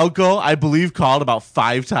 that uncle, I believe, called about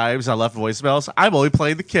 5 times. I left voicemails. I'm only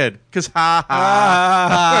playing the kid. Because ha, ha,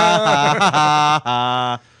 ha, ha,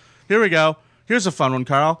 ha. Here we go. Here's a fun one,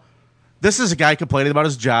 Carl. This is a guy complaining about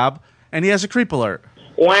his job, and he has a creep alert.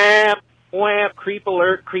 Wham, wham, creep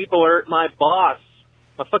alert, my boss.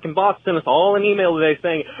 My fucking boss sent us all an email today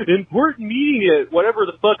saying, important meeting at whatever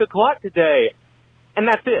the fuck o'clock today. And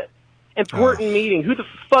that's it. Important meeting. Who the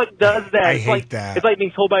fuck does that? I hate that. It's like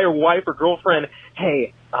being told by your wife or girlfriend,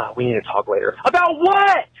 hey, we need to talk later. About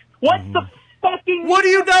what? What's the fucking... What do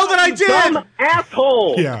you know that I did? Dumb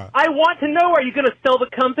asshole. Yeah. I want to know, are you going to sell the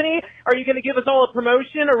company? Are you going to give us all a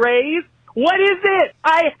promotion, a raise? What is it?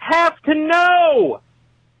 I have to know.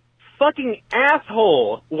 Fucking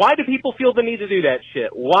asshole. Why do people feel the need to do that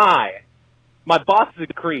shit? Why? My boss is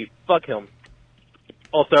a creep. Fuck him.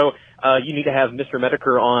 Also, you need to have Mr.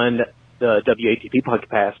 Medicare on the WATP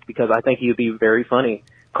podcast because I think he would be very funny.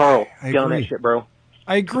 Carl, get on that shit, bro.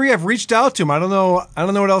 I agree. I've reached out to him. I don't know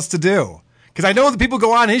what else to do. Because I know that people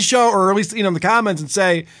go on his show, or at least in the comments, and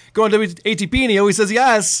say, go on WATP, and he always says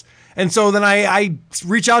yes. And so then I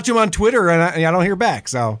reach out to him on Twitter, and I don't hear back.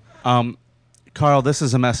 So, Carl, this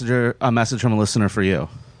is a message from a listener for you.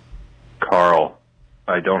 Carl,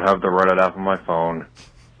 I don't have the Reddit app on my phone.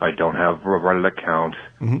 I don't have a Reddit account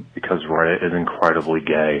because Reddit is incredibly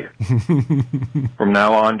gay. From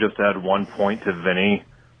now on, just add 1 point to Vinny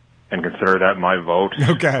and consider that my vote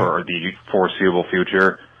for the foreseeable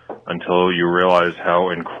future until you realize how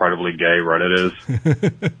incredibly gay Reddit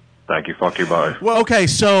is. Thank you. Fuck you. Bye. Well, okay,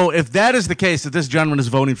 so if that is the case, if this gentleman is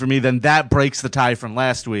voting for me, then that breaks the tie from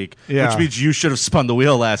last week, which means you should have spun the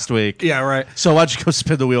wheel last week. Yeah, right. So why don't you go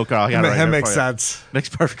spin the wheel, Carl? That makes sense. Makes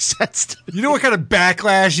perfect sense. You know what kind of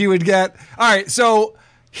backlash you would get? All right, so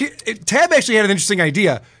Tab actually had an interesting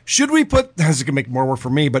idea. Should we put, this is going to make more work for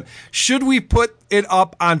me, but should we put it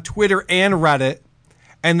up on Twitter and Reddit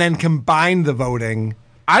and then combine the voting?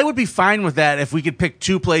 I would be fine with that if we could pick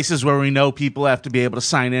 2 places where we know people have to be able to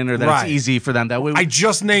sign in or that it's easy for them. That way, I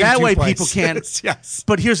just named that 2 way places. People can't. Yes.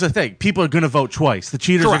 But here's the thing: people are going to vote twice. The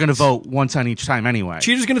cheaters are going to vote once on each time anyway.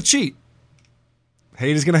 Cheater's going to cheat.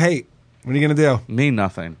 Hate is going to hate. What are you going to do? Mean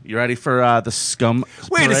nothing. You ready for the scum?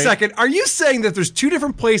 Wait parade? a second. Are you saying that there's 2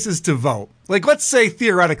 different places to vote? Like, let's say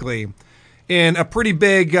theoretically, in a pretty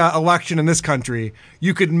big election in this country,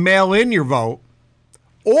 you could mail in your vote.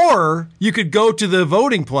 Or you could go to the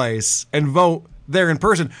voting place and vote there in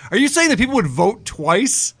person. Are you saying that people would vote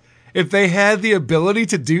twice if they had the ability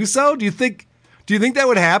to do so? Do you think Do you think that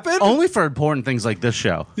would happen? Only for important things like this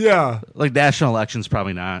show. Yeah. Like national elections,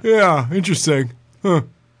 probably not. Yeah, interesting. Huh.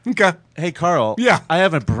 Okay. Hey, Carl. Yeah. I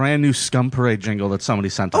have a brand new Scum Parade jingle that somebody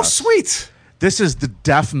sent us. Oh, sweet. This is the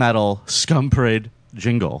death metal Scum Parade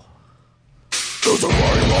jingle.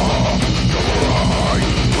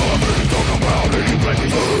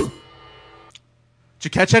 Did you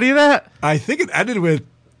catch any of that? I think it ended with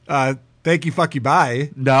thank you, fuck you, bye.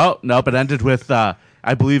 No, but it ended with, I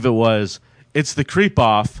believe it was, it's the Creep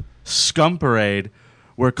Off Scum Parade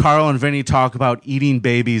where Carl and Vinny talk about eating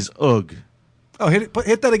babies. Ugh. Oh, hit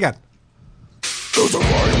that again.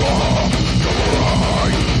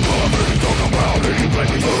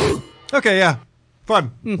 Okay, yeah.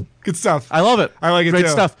 Fun. Good stuff. I love it. I like it Great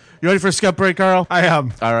too. stuff. You ready for a Scum Parade, Carl? I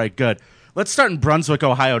am. All right, good. Let's start in Brunswick,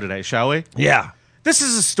 Ohio today, shall we? Yeah. This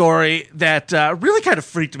is a story that really kind of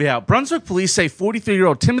freaked me out. Brunswick police say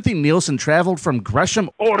 43-year-old Timothy Nielsen traveled from Gresham,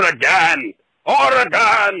 Oregon!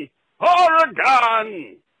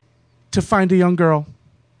 to find a young girl.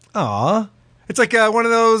 Aw. It's like one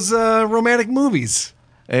of those romantic movies.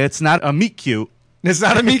 It's not a meet cute. It's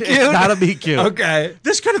not a meet cute? It's not a meet cute. Okay.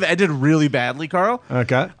 This could have ended really badly, Carl.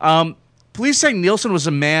 Okay. Police say Nielsen was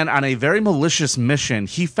a man on a very malicious mission.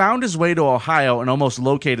 He found his way to Ohio and almost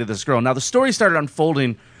located this girl. Now, the story started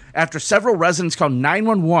unfolding after several residents called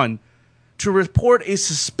 911 to report a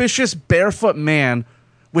suspicious barefoot man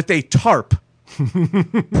with a tarp,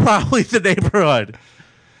 probably the neighborhood.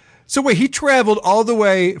 So wait, he traveled all the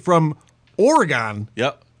way from Oregon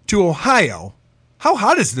to Ohio. How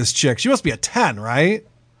hot is this chick? She must be a 10, right?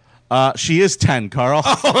 She is 10, Carl.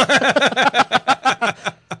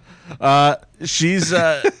 She's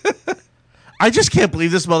I just can't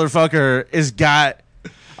believe this motherfucker has got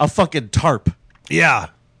a fucking tarp. Yeah.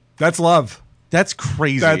 That's love. That's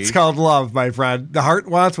crazy. That's called love, my friend. The heart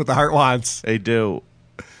wants what the heart wants. They do.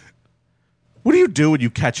 What do you do when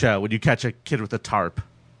you catch a kid with a tarp?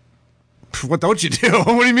 What don't you do?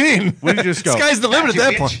 What do you mean? What do you just go? Sky's the limit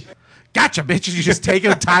at that point. Gotcha, bitch. And you just take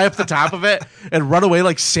it and tie up the top of it and run away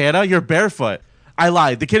like Santa? You're barefoot. I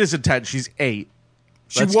lied. The kid isn't 10. She's 8.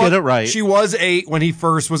 Let's get it right. She was 8 when he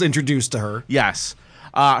first was introduced to her. Yes.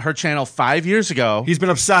 Her channel 5 years ago. He's been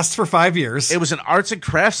obsessed for 5 years. It was an arts and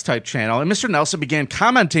crafts type channel, and Mr. Nelson began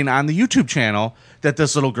commenting on the YouTube channel that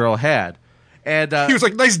this little girl had. And he was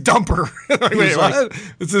like, nice dumper. Wait, what?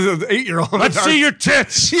 This is an 8-year-old. Let's see your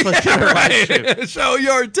tits. Yeah, right. Show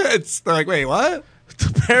your tits. They're like, wait, what?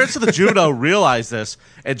 The parents of the juvenile realized this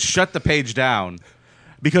and shut the page down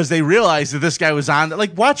because they realized that this guy was on.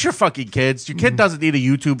 Like, watch your fucking kids. Your kid doesn't need a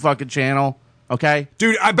YouTube fucking channel, okay?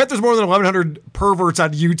 Dude, I bet there's more than 1,100 perverts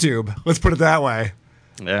on YouTube. Let's put it that way.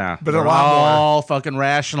 Yeah. But they're a lot more. all fucking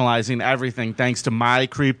rationalizing everything thanks to My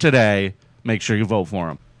Creep Today. Make sure you vote for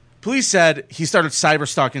him. Police said he started cyber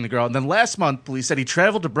stalking the girl. And then last month, police said he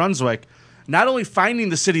traveled to Brunswick, not only finding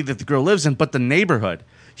the city that the girl lives in, but the neighborhood.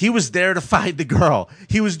 He was there to find the girl.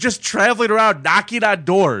 He was just traveling around, knocking on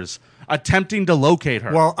doors, attempting to locate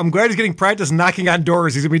her. Well, I'm glad he's getting practice knocking on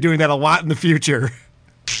doors. He's going to be doing that a lot in the future.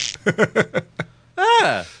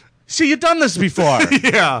 See, you've done this before.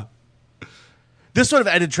 Yeah. This would have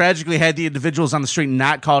ended tragically had the individuals on the street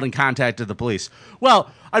not called and contacted the police.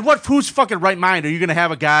 Well, whose fucking right mind are you going to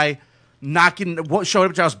have a guy showing up at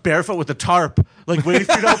your house barefoot with a tarp, like waiting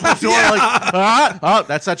for you to open the door, like, oh,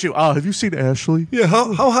 that's not you. Oh, have you seen Ashley? Yeah,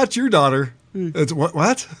 how hot's your daughter? It's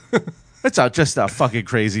what? It's just a fucking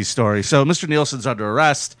crazy story. So Mr. Nielsen's under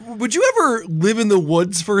arrest. Would you ever live in the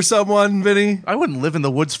woods for someone, Vinny? I wouldn't live in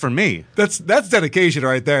the woods for me. That's dedication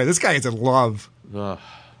right there. This guy is in love. Ugh.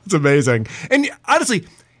 It's amazing. And honestly,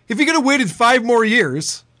 if you could have waited 5 more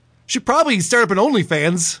years, she'd probably start up an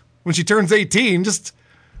OnlyFans when she turns 18. Just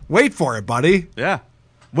wait for it, buddy. Yeah.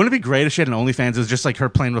 Wouldn't it be great if she had an OnlyFans? It was just like her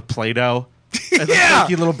playing with Play-Doh. And yeah.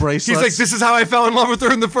 the little bracelets. He's like, this is how I fell in love with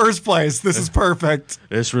her in the first place. This is perfect.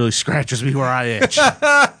 This really scratches me where I itch.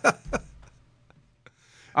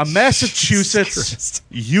 A Massachusetts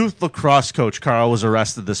youth lacrosse coach, Carl, was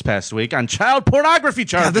arrested this past week on child pornography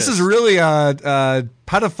charges. Yeah, this is really a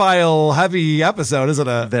pedophile-heavy episode, isn't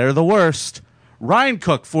it? They're the worst. Ryan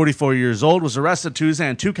Cook, 44 years old, was arrested Tuesday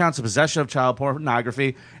on 2 counts of possession of child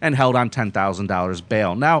pornography and held on $10,000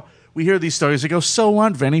 bail. Now, we hear these stories and go, so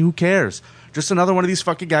what, Vinny? Who cares? Just another one of these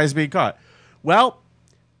fucking guys being caught. Well,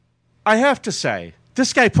 I have to say,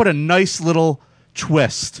 this guy put a nice little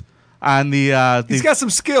twist on the... He's got some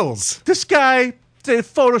skills. This guy, the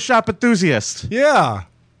Photoshop enthusiast. Yeah.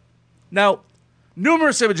 Now,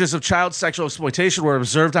 numerous images of child sexual exploitation were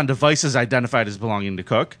observed on devices identified as belonging to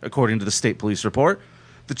Cook, according to the state police report.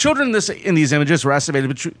 The children in these images were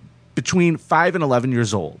estimated between 5 and 11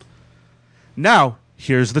 years old. Now,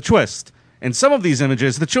 here's the twist. In some of these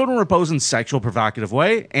images, the children were posed in sexual provocative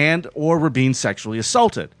way and or were being sexually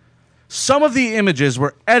assaulted. Some of the images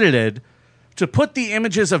were edited to put the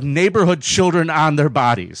images of neighborhood children on their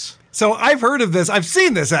bodies. So I've heard of this. I've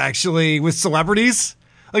seen this actually with celebrities.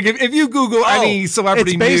 Like if you Google any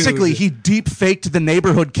celebrity it's basically nude, he deep faked the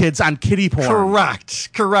neighborhood kids on kitty porn.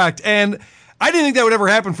 Correct. And I didn't think that would ever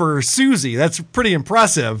happen for Susie. That's pretty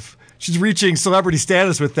impressive. She's reaching celebrity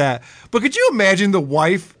status with that. But could you imagine the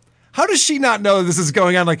wife? How does she not know this is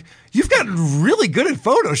going on? Like, you've gotten really good at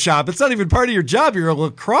Photoshop. It's not even part of your job. You're a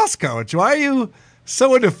lacrosse coach. Why are you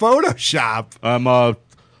so into Photoshop? I'm a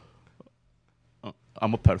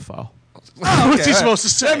pedophile. Oh, What's he supposed to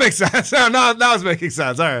say? That makes sense. Now it's making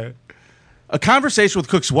sense. All right. A conversation with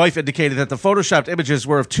Cook's wife indicated that the photoshopped images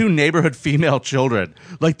were of 2 neighborhood female children.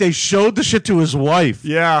 Like, they showed the shit to his wife.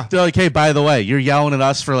 Yeah. They're like, hey, by the way, you're yelling at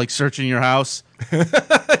us for, like, searching your house?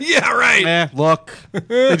 Yeah, right. Look.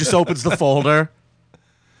 He just opens the folder.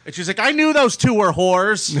 And she's like, I knew those 2 were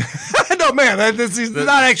whores. No, man, this is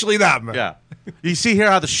not actually them. Yeah. You see here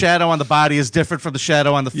how the shadow on the body is different from the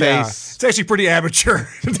shadow on the Yeah. face. It's actually pretty amateur,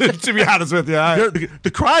 to be honest with you.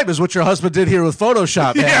 The crime is what your husband did here with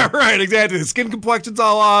Photoshop, man. Yeah, right, exactly. The skin complexion's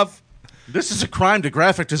all off. This is a crime to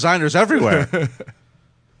graphic designers everywhere.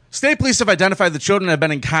 State police have identified the children have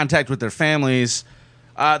been in contact with their families.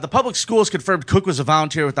 The public schools confirmed Cook was a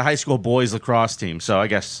volunteer with the high school boys lacrosse team, so I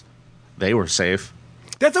guess they were safe.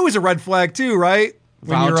 That's always a red flag, too, right?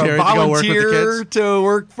 When you're a volunteer to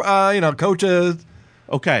work, coaches.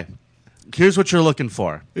 Okay, here's what you're looking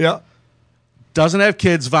for. Yeah. Doesn't have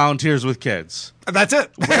kids, volunteers with kids. That's it.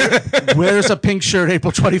 Wears a pink shirt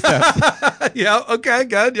April 25th. Yeah, okay,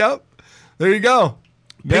 good, yep. There you go.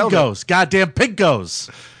 Piggos. Goddamn Piggos.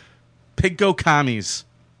 Piggo commies.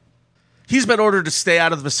 He's been ordered to stay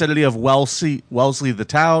out of the vicinity of Wellesley, the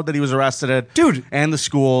town that he was arrested in. Dude. And the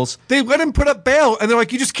schools. They let him put up bail, and they're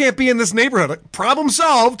like, you just can't be in this neighborhood. Like, problem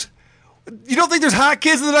solved. You don't think there's hot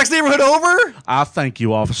kids in the next neighborhood over? Thank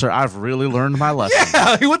you, officer. I've really learned my lesson.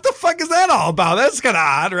 Yeah, what the fuck is that all about? That's kind of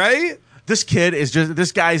odd, right? This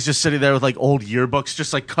guy's just sitting there with like old yearbooks,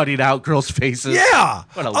 just like cutting out girls' faces. Yeah.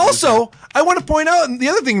 Also, I want to point out, and the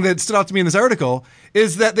other thing that stood out to me in this article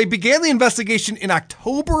is that they began the investigation in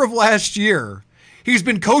October of last year. He's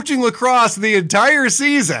been coaching lacrosse the entire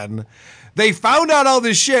season. They found out all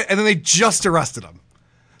this shit, and then they just arrested him.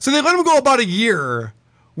 So they let him go about a year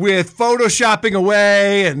with photoshopping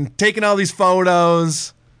away and taking all these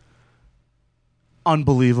photos.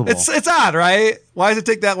 Unbelievable. It's odd, right? Why does it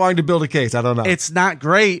take that long to build a case? I don't know. It's not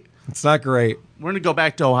great. It's not great. We're going to go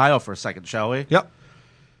back to Ohio for a second, shall we? Yep.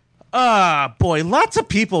 Boy, lots of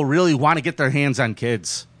people really want to get their hands on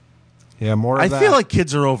kids. Yeah, more of I that. feel like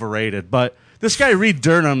kids are overrated, but this guy, Reed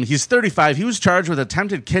Durham, he's 35. He was charged with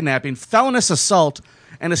attempted kidnapping, felonious assault,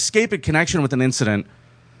 and escape in connection with an incident.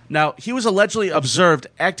 Now, he was allegedly observed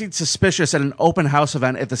acting suspicious at an open house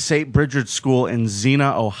event at the St. Bridget School in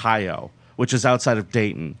Xenia, Ohio, which is outside of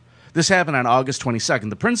Dayton. This happened on August 22nd.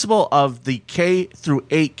 The principal of the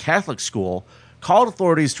K-8 Catholic school called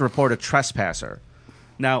authorities to report a trespasser.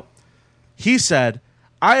 Now, he said,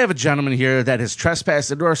 I have a gentleman here that has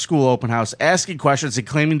trespassed into our school open house, asking questions and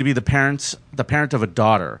claiming to be the parent of a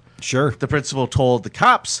daughter. Sure. The principal told the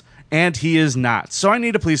cops, and he is not. So I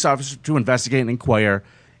need a police officer to investigate and inquire.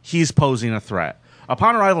 He's posing a threat.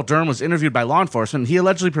 Upon arrival, Durham was interviewed by law enforcement. He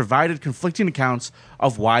allegedly provided conflicting accounts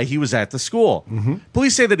of why he was at the school. Mm-hmm.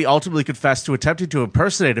 Police say that he ultimately confessed to attempting to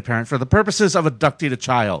impersonate a parent for the purposes of abducting a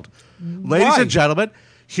child. Ladies and gentlemen,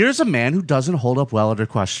 here's a man who doesn't hold up well under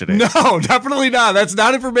questioning. No, definitely not. That's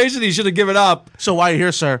not information he should have given up. So why are you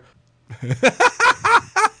here, sir?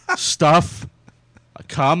 Stuff.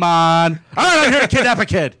 Come on. All right, I'm here to kidnap a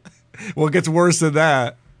kid. Well, it gets worse than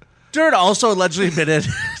that. Durham also allegedly admitted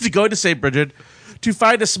to going to St. Bridget to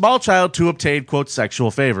find a small child to obtain, quote,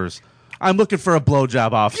 sexual favors. I'm looking for a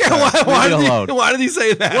blowjob officer. Yeah, why did he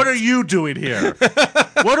say that? What are you doing here?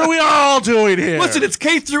 What are we all doing here? Listen, it's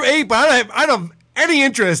K through 8, but I don't have any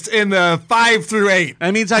interest in the 5 through 8.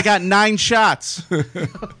 That means I got 9 shots.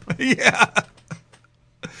 Yeah.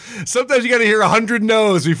 Sometimes you got to hear 100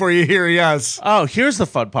 no's before you hear a yes. Oh, here's the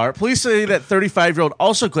fun part. Police say that 35-year-old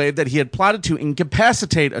also claimed that he had plotted to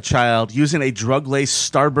incapacitate a child using a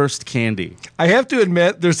drug-laced Starburst candy. I have to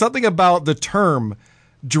admit, there's something about the term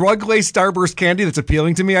drug-laced Starburst candy that's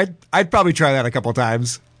appealing to me. I'd probably try that a couple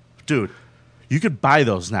times. Dude, you could buy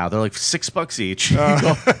those now. They're like $6 each. You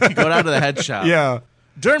go down to the head shop. Yeah.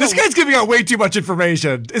 This guy's giving out way too much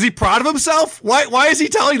information. Is he proud of himself? Why is he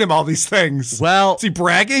telling them all these things? Well, is he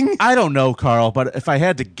bragging? I don't know, Carl, but if I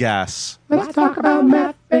had to guess. Let's talk about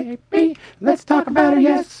meth, baby. Let's talk about it,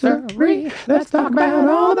 yes, sirree. Let's talk about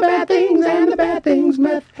all the bad things and the bad things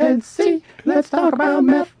meth heads see. Let's talk about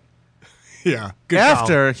meth. Yeah.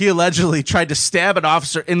 After he allegedly tried to stab an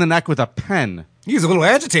officer in the neck with a pen. He was a little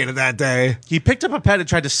agitated that day. He picked up a pen and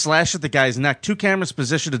tried to slash at the guy's neck. 2 cameras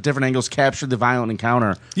positioned at different angles captured the violent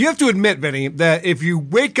encounter. You have to admit, Vinny, that if you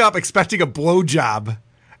wake up expecting a blowjob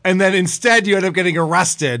and then instead you end up getting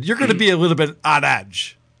arrested, you're going to be a little bit on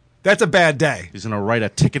edge. That's a bad day. He's going to write a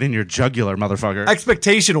ticket in your jugular, motherfucker.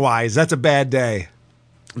 Expectation-wise, that's a bad day.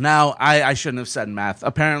 Now, I shouldn't have said meth.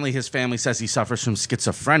 Apparently, his family says he suffers from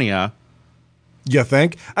schizophrenia. You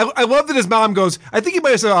think? I love that his mom goes, I think he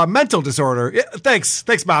might have a mental disorder. Yeah,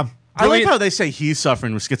 thanks, Mom. I like how they say he's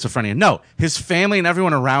suffering with schizophrenia. No, his family and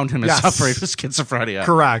everyone around him is suffering with schizophrenia.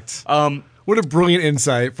 Correct. What a brilliant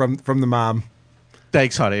insight from the mom.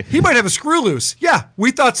 Thanks, honey. He might have a screw loose. Yeah, we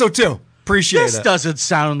thought so too. Appreciate this it. This doesn't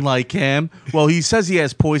sound like him. Well, he says he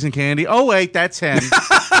has poison candy. Oh, wait, that's him.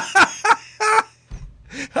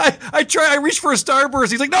 I reached for a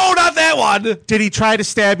Starburst. He's like, no, not that one. Did he try to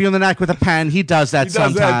stab you in the neck with a pen? He does that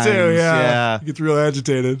sometimes. He does that too, yeah. He gets real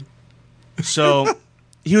agitated. So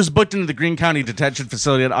he was booked into the Greene County Detention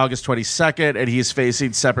Facility on August 22nd, and he is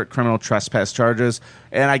facing separate criminal trespass charges.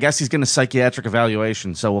 And I guess he's getting a psychiatric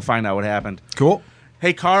evaluation, so we'll find out what happened. Cool.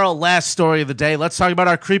 Hey, Carl, last story of the day. Let's talk about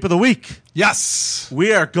our creep of the week. Yes.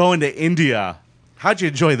 We are going to India. How'd you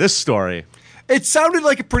enjoy this story? It sounded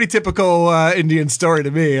like a pretty typical Indian story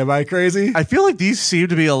to me. Am I crazy? I feel like these seem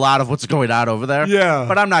to be a lot of what's going on over there. Yeah.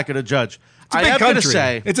 But I'm not going to judge. It's a big country. Gonna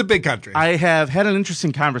say, it's a big country. I have had an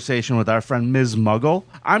interesting conversation with our friend Ms. Muggle.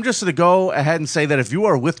 I'm just going to go ahead and say that if you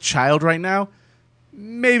are with child right now,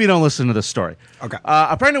 maybe don't listen to this story. Okay.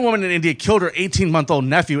 A pregnant woman in India killed her 18-month-old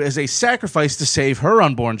nephew as a sacrifice to save her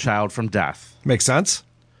unborn child from death. Makes sense.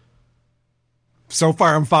 So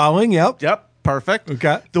far, I'm following. Yep. Perfect.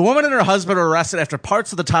 Okay. The woman and her husband were arrested after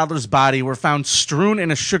parts of the toddler's body were found strewn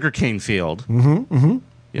in a sugarcane field.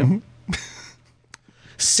 Yep.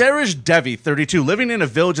 Saraj Devi, 32, living in a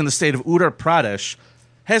village in the state of Uttar Pradesh,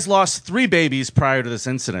 has lost 3 babies prior to this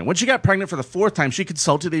incident. When she got pregnant for the 4th time, she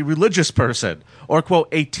consulted a religious person, or, quote,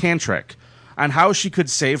 a tantric, on how she could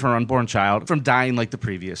save her unborn child from dying like the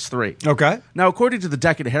previous 3. Okay. Now, according to the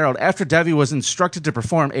Deccan Herald, after Devi was instructed to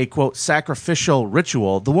perform a, quote, sacrificial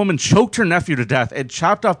ritual, the woman choked her nephew to death and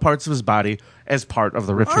chopped off parts of his body as part of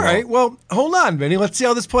the ritual. All right, well, hold on, Vinny. Let's see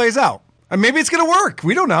how this plays out. And maybe it's going to work.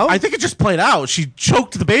 We don't know. I think it just played out. She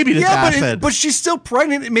choked the baby to death. But she's still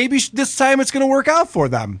pregnant. Maybe this time it's going to work out for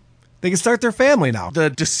them. They can start their family now. The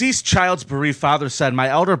deceased child's bereaved father said, my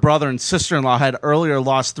elder brother and sister-in-law had earlier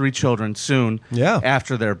lost 3 children soon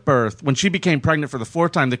after their birth. When she became pregnant for the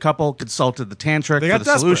 4th time, the couple consulted the tantric for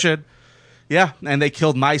the solution. Yeah, and they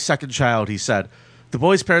killed my second child, he said. The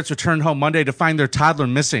boy's parents returned home Monday to find their toddler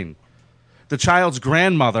missing. The child's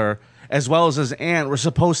grandmother, as well as his aunt, were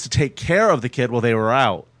supposed to take care of the kid while they were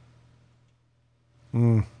out.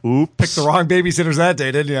 Oops. Picked the wrong babysitters that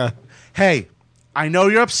day, didn't you? Hey, I know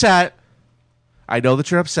you're upset. I know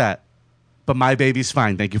that you're upset. But my baby's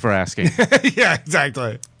fine. Thank you for asking. Yeah,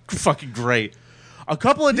 exactly. Fucking great. A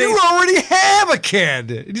couple of days... You already have a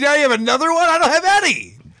kid. Now you have another one? I don't have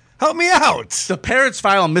any. Help me out. The parents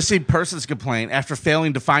file a missing persons complaint after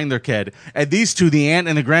failing to find their kid. And these two, the aunt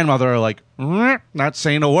and the grandmother, are like, not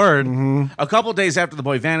saying a word. A couple days after the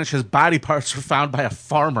boy vanished, his body parts were found by a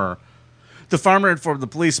farmer. The farmer informed the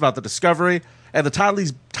police about the discovery, and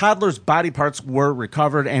the toddler's body parts were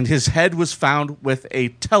recovered, and his head was found with a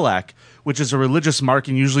tilak, which is a religious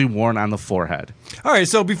marking usually worn on the forehead. All right,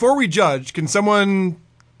 so before we judge, can someone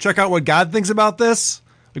check out what God thinks about this?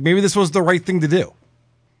 Like maybe this was the right thing to do.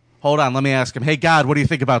 Hold on, let me ask him. Hey, God, what do you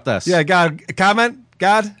think about this? Yeah, God, comment?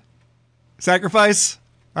 God? Sacrifice?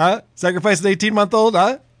 Sacrifice an 18-month-old?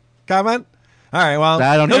 Comment? All right,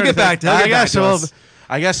 well, he'll get back to us.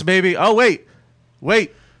 I guess maybe. Oh, wait.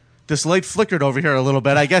 This light flickered over here a little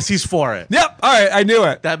bit. I guess he's for it. Yep. All right, I knew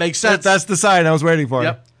it. That makes sense. That's the sign I was waiting for.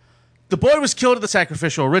 Yep. The boy was killed at the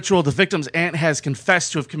sacrificial ritual. The victim's aunt has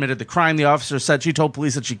confessed to have committed the crime. The officer said she told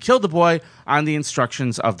police that she killed the boy on the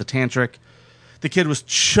instructions of the tantric. The kid was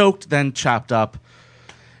choked, then chopped up.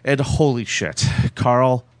 And holy shit,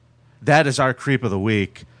 Carl, that is our creep of the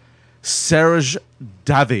week. Saraj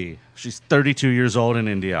Devi. She's 32 years old in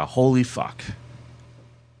India. Holy fuck.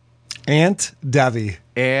 Aunt Devi.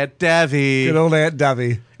 Aunt Devi. Good old Aunt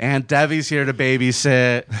Devi. Aunt Devi's here to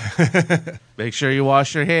babysit. Make sure you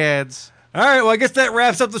wash your hands. All right, well, I guess that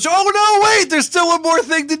wraps up the show. Oh, no, wait, there's still one more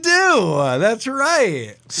thing to do. That's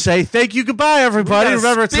right. Say thank you, goodbye, everybody.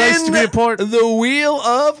 Remember, it's nice to be important. The Wheel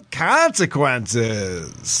of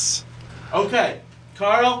Consequences. Okay,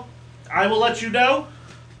 Carl, I will let you know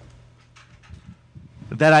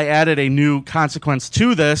that I added a new consequence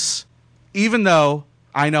to this, even though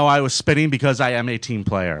I know I was spinning because I am a team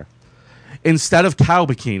player. Instead of cow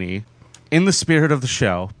bikini, in the spirit of the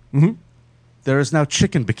show, there is now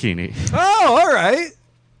chicken bikini. Oh, all right.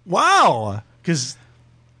 Wow. Because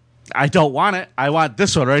I don't want it. I want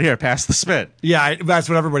this one right here, past the spin. Yeah, that's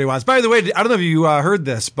what everybody wants. By the way, I don't know if you heard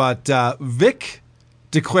this, but Vic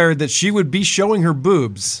declared that she would be showing her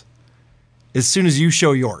boobs as soon as you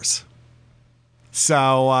show yours.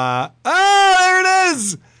 So, there it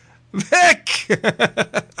is! Vic!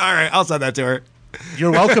 All right, I'll send that to her.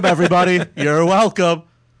 You're welcome, everybody. You're welcome.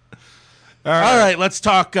 All right, let's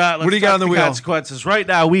talk. What do you got on the wheel? Consequences. Right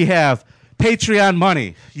now, we have Patreon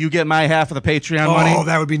money. You get my half of the Patreon money. Oh,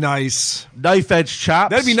 that would be nice. Knife Edge Chops.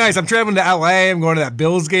 That'd be nice. I'm traveling to L.A. I'm going to that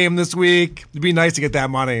Bills game this week. It'd be nice to get that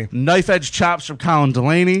money. Knife Edge Chops from Colin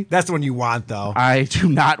Delaney. That's the one you want, though. I do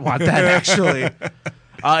not want that, actually.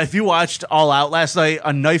 If you watched All Out last night,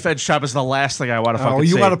 a knife edge chop is the last thing I want to fucking see.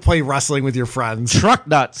 You want to play wrestling with your friends. Truck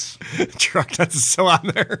Nuts. Truck Nuts is so on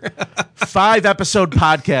there. 5-episode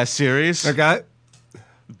podcast series. Okay.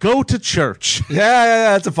 Go to Church.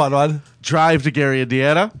 Yeah, that's a fun one. Drive to Gary,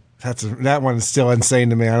 Indiana. That one is still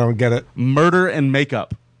insane to me. I don't get it. Murder and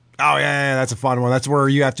Makeup. Oh, yeah, that's a fun one. That's where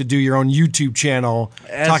you have to do your own YouTube channel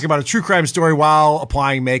talking about a true crime story while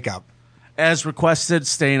applying makeup. As requested,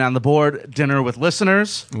 staying on the board, dinner with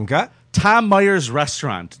listeners. Okay. Tom Myers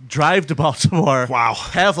Restaurant. Drive to Baltimore. Wow.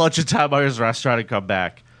 Have lunch at Tom Myers Restaurant and come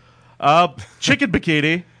back. Chicken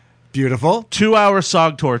Bikini. Beautiful. 2-hour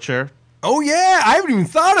song torture. Oh, yeah. I haven't even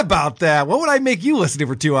thought about that. What would I make you listen to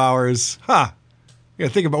for 2 hours? Huh. You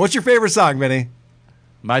gotta think about what's your favorite song, Vinny?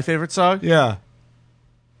 My favorite song? Yeah.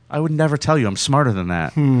 I would never tell you. I'm smarter than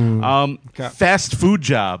that. Fast food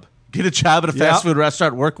job. Get a job at a fast food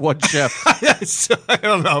restaurant, work one shift. I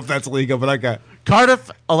don't know if that's legal, but okay. Cardiff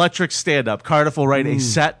Electric Stand-Up. Cardiff will write a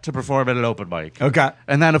set to perform at an open mic. Okay.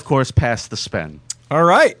 And then, of course, pass the spin. All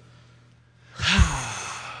right.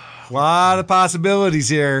 A lot of possibilities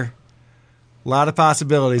here. A lot of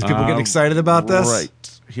possibilities. People getting excited about this?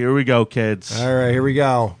 Right. Here we go, kids. All right, here we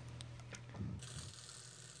go.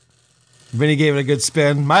 Vinny gave it a good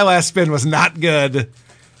spin. My last spin was not good.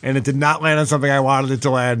 And it did not land on something I wanted it to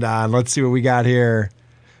land on. Let's see what we got here.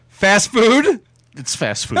 Fast food? It's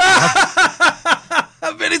fast food.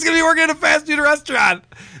 Vinny's going to be working at a fast food restaurant.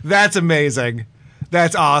 That's amazing.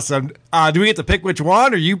 That's awesome. Do we get to pick which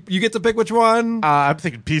one, or you get to pick which one? I'm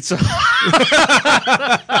thinking pizza.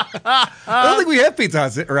 I don't think we have Pizza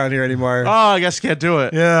Huts around here anymore. Oh, I guess can't do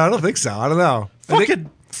it. Yeah, I don't think so. I don't know. Fucking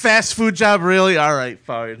fast food job, really? All right,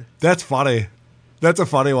 fine. That's funny. That's a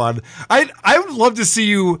funny one. I would love to see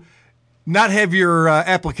you not have your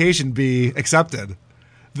application be accepted.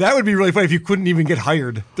 That would be really funny if you couldn't even get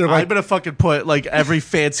hired. They're like, I'm going to fucking put like every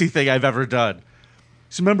fancy thing I've ever done.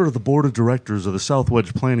 He's a member of the board of directors of the South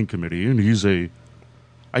Wedge Planning Committee, and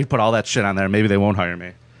I can put all that shit on there. Maybe they won't hire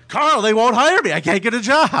me. Carl, they won't hire me. I can't get a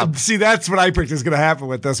job. See, that's what I picked is going to happen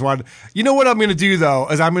with this one. You know what I'm going to do, though,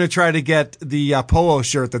 is I'm going to try to get the polo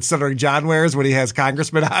shirt that Stuttering John wears when he has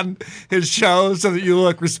Congressman on his show so that you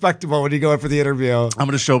look respectable when you go in for the interview. I'm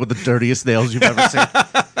going to show up with the dirtiest nails you've ever seen.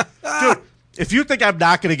 Dude, if you think I'm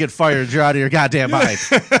not going to get fired, you're out of your goddamn mind.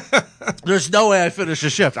 There's no way I finish a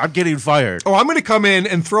shift. I'm getting fired. Oh, I'm going to come in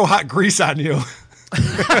and throw hot grease on you.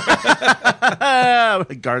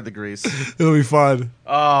 Guard the grease. It'll be fun.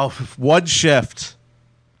 Oh, one shift.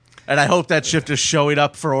 And I hope that shift is showing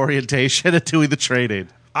up for orientation and doing the training.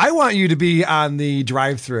 I want you to be on the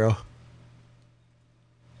drive-thru.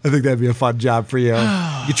 I think that'd be a fun job for you.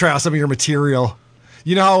 You try out some of your material.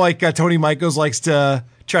 You know how like Tony Michaels likes to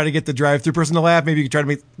try to get the drive-thru person to laugh? Maybe you could try to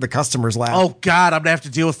make the customers laugh. Oh, God, I'm going to have to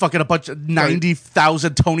deal with fucking a bunch of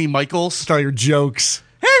 90,000 Tony Michaels. Tell your jokes.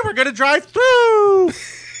 Hey, we're going to drive through.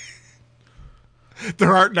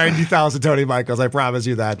 There aren't 90,000 Tony Michaels. I promise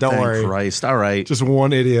you that. Don't worry. Christ. All right. Just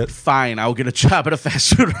one idiot. Fine. I'll get a job at a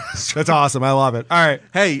fast food restaurant. That's awesome. I love it. All right.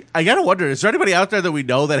 Hey, I got to wonder, is there anybody out there that we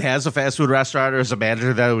know that has a fast food restaurant or is a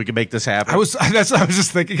manager that we can make this happen? That's what I was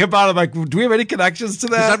just thinking about. I'm like, do we have any connections to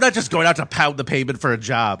that? I'm not just going out to pound the pavement for a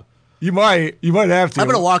job. You might have to. I'm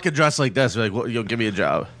going to walk and dress like this. Be like, well, you'll give me a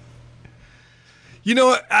job. You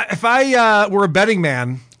know, if I were a betting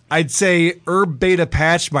man, I'd say Herb Beta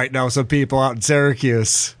Patch might know some people out in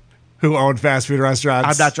Syracuse. who own fast food restaurants.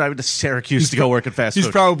 I'm not driving to Syracuse to go work at fast food.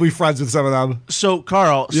 He's probably friends with some of them. So,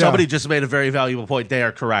 Carl, Yeah. somebody just made a very valuable point. They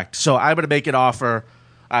are correct. So I'm going to make an offer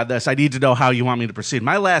on this. I need to know how you want me to proceed.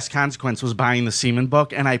 My last consequence was buying the Seaman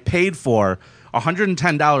book, and I paid for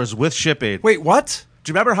 $110 with shipping. Wait, what? Do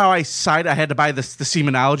you remember how I had to buy the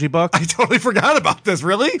Seamanology book? I totally forgot about this.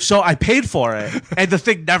 Really? So I paid for it, and the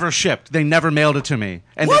thing never shipped. They never mailed it to me,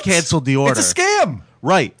 and What? they canceled the order. It's a scam.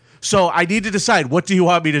 Right. So I need to decide, what do you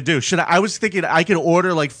want me to do? I was thinking I could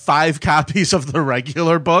order like 5 copies of the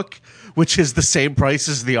regular book, which is the same price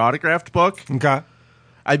as the autographed book. Okay.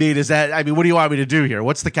 what do you want me to do here?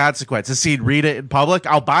 What's the consequence? Is he read it in public?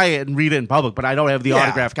 I'll buy it and read it in public, but I don't have the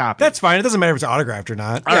autographed copy. That's fine. It doesn't matter if it's autographed or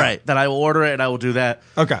not. All right, then I will order it and I will do that.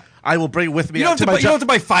 Okay. I will bring it with me. You don't have to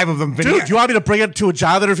buy 5 of them, Vinny. Dude, do you want me to bring it to a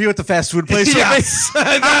job interview at the fast food place? Yes.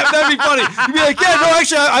 That'd be funny. You'd be like, yeah, no,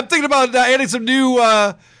 actually, I'm thinking about adding some new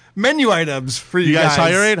menu items for you guys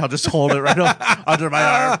hiring? I'll just hold it right up under my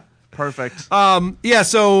arm. Perfect. Yeah,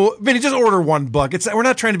 so Vinny, just order one book. We're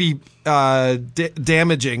not trying to be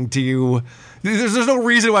damaging to you. There's no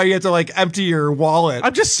reason why you have to like empty your wallet.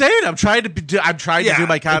 I'm just saying. I'm trying to do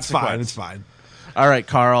my consequence. It's fine. All right,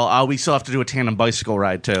 Carl. We still have to do a tandem bicycle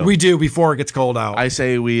ride too. We do before it gets cold out. I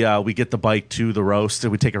say we get the bike to the roast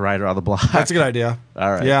and we take a ride around the block. That's a good idea.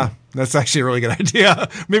 All right. Yeah, that's actually a really good idea.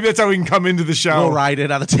 Maybe that's how we can come into the show. We'll ride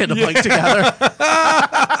it on the tandem bike together.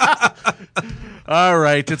 All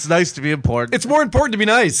right. It's nice to be important. It's more important to be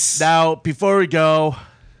nice. Now, before we go,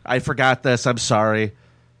 I forgot this. I'm sorry.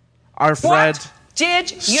 Our friend. What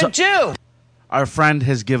did you do? Our friend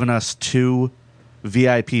has given us 2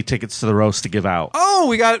 VIP tickets to the roast to give out. Oh,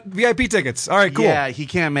 we got VIP tickets. All right, cool. Yeah, he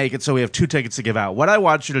can't make it, so we have 2 tickets to give out. What I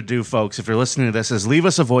want you to do, folks, if you're listening to this, is leave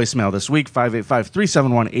us a voicemail this week,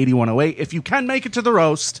 585-371-8108. If you can make it to the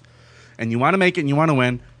roast, and you want to make it and you want to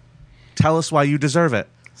win, tell us why you deserve it.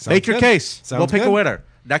 Make your case. We'll pick a winner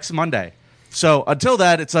next Monday. So until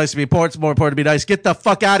then, it's nice to be important. It's more important to be nice. Get the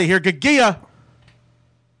fuck out of here. Gagia.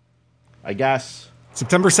 I guess.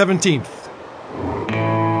 September 17th.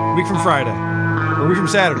 Week from Friday. Or week from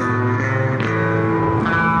Saturday.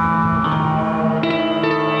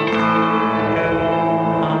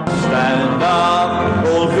 Stand up,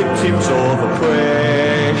 all victims of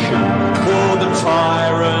oppression, for the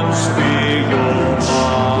tyrants fear your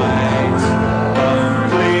might. Don't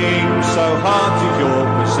cling so hard to your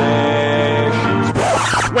possessions.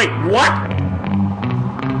 Wait, what?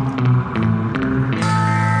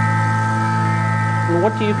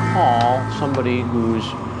 What do you call somebody who's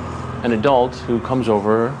an adult who comes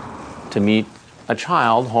over to meet a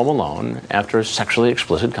child home alone after a sexually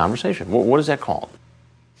explicit conversation? What is that called?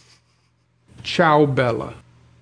 Ciao, Bella.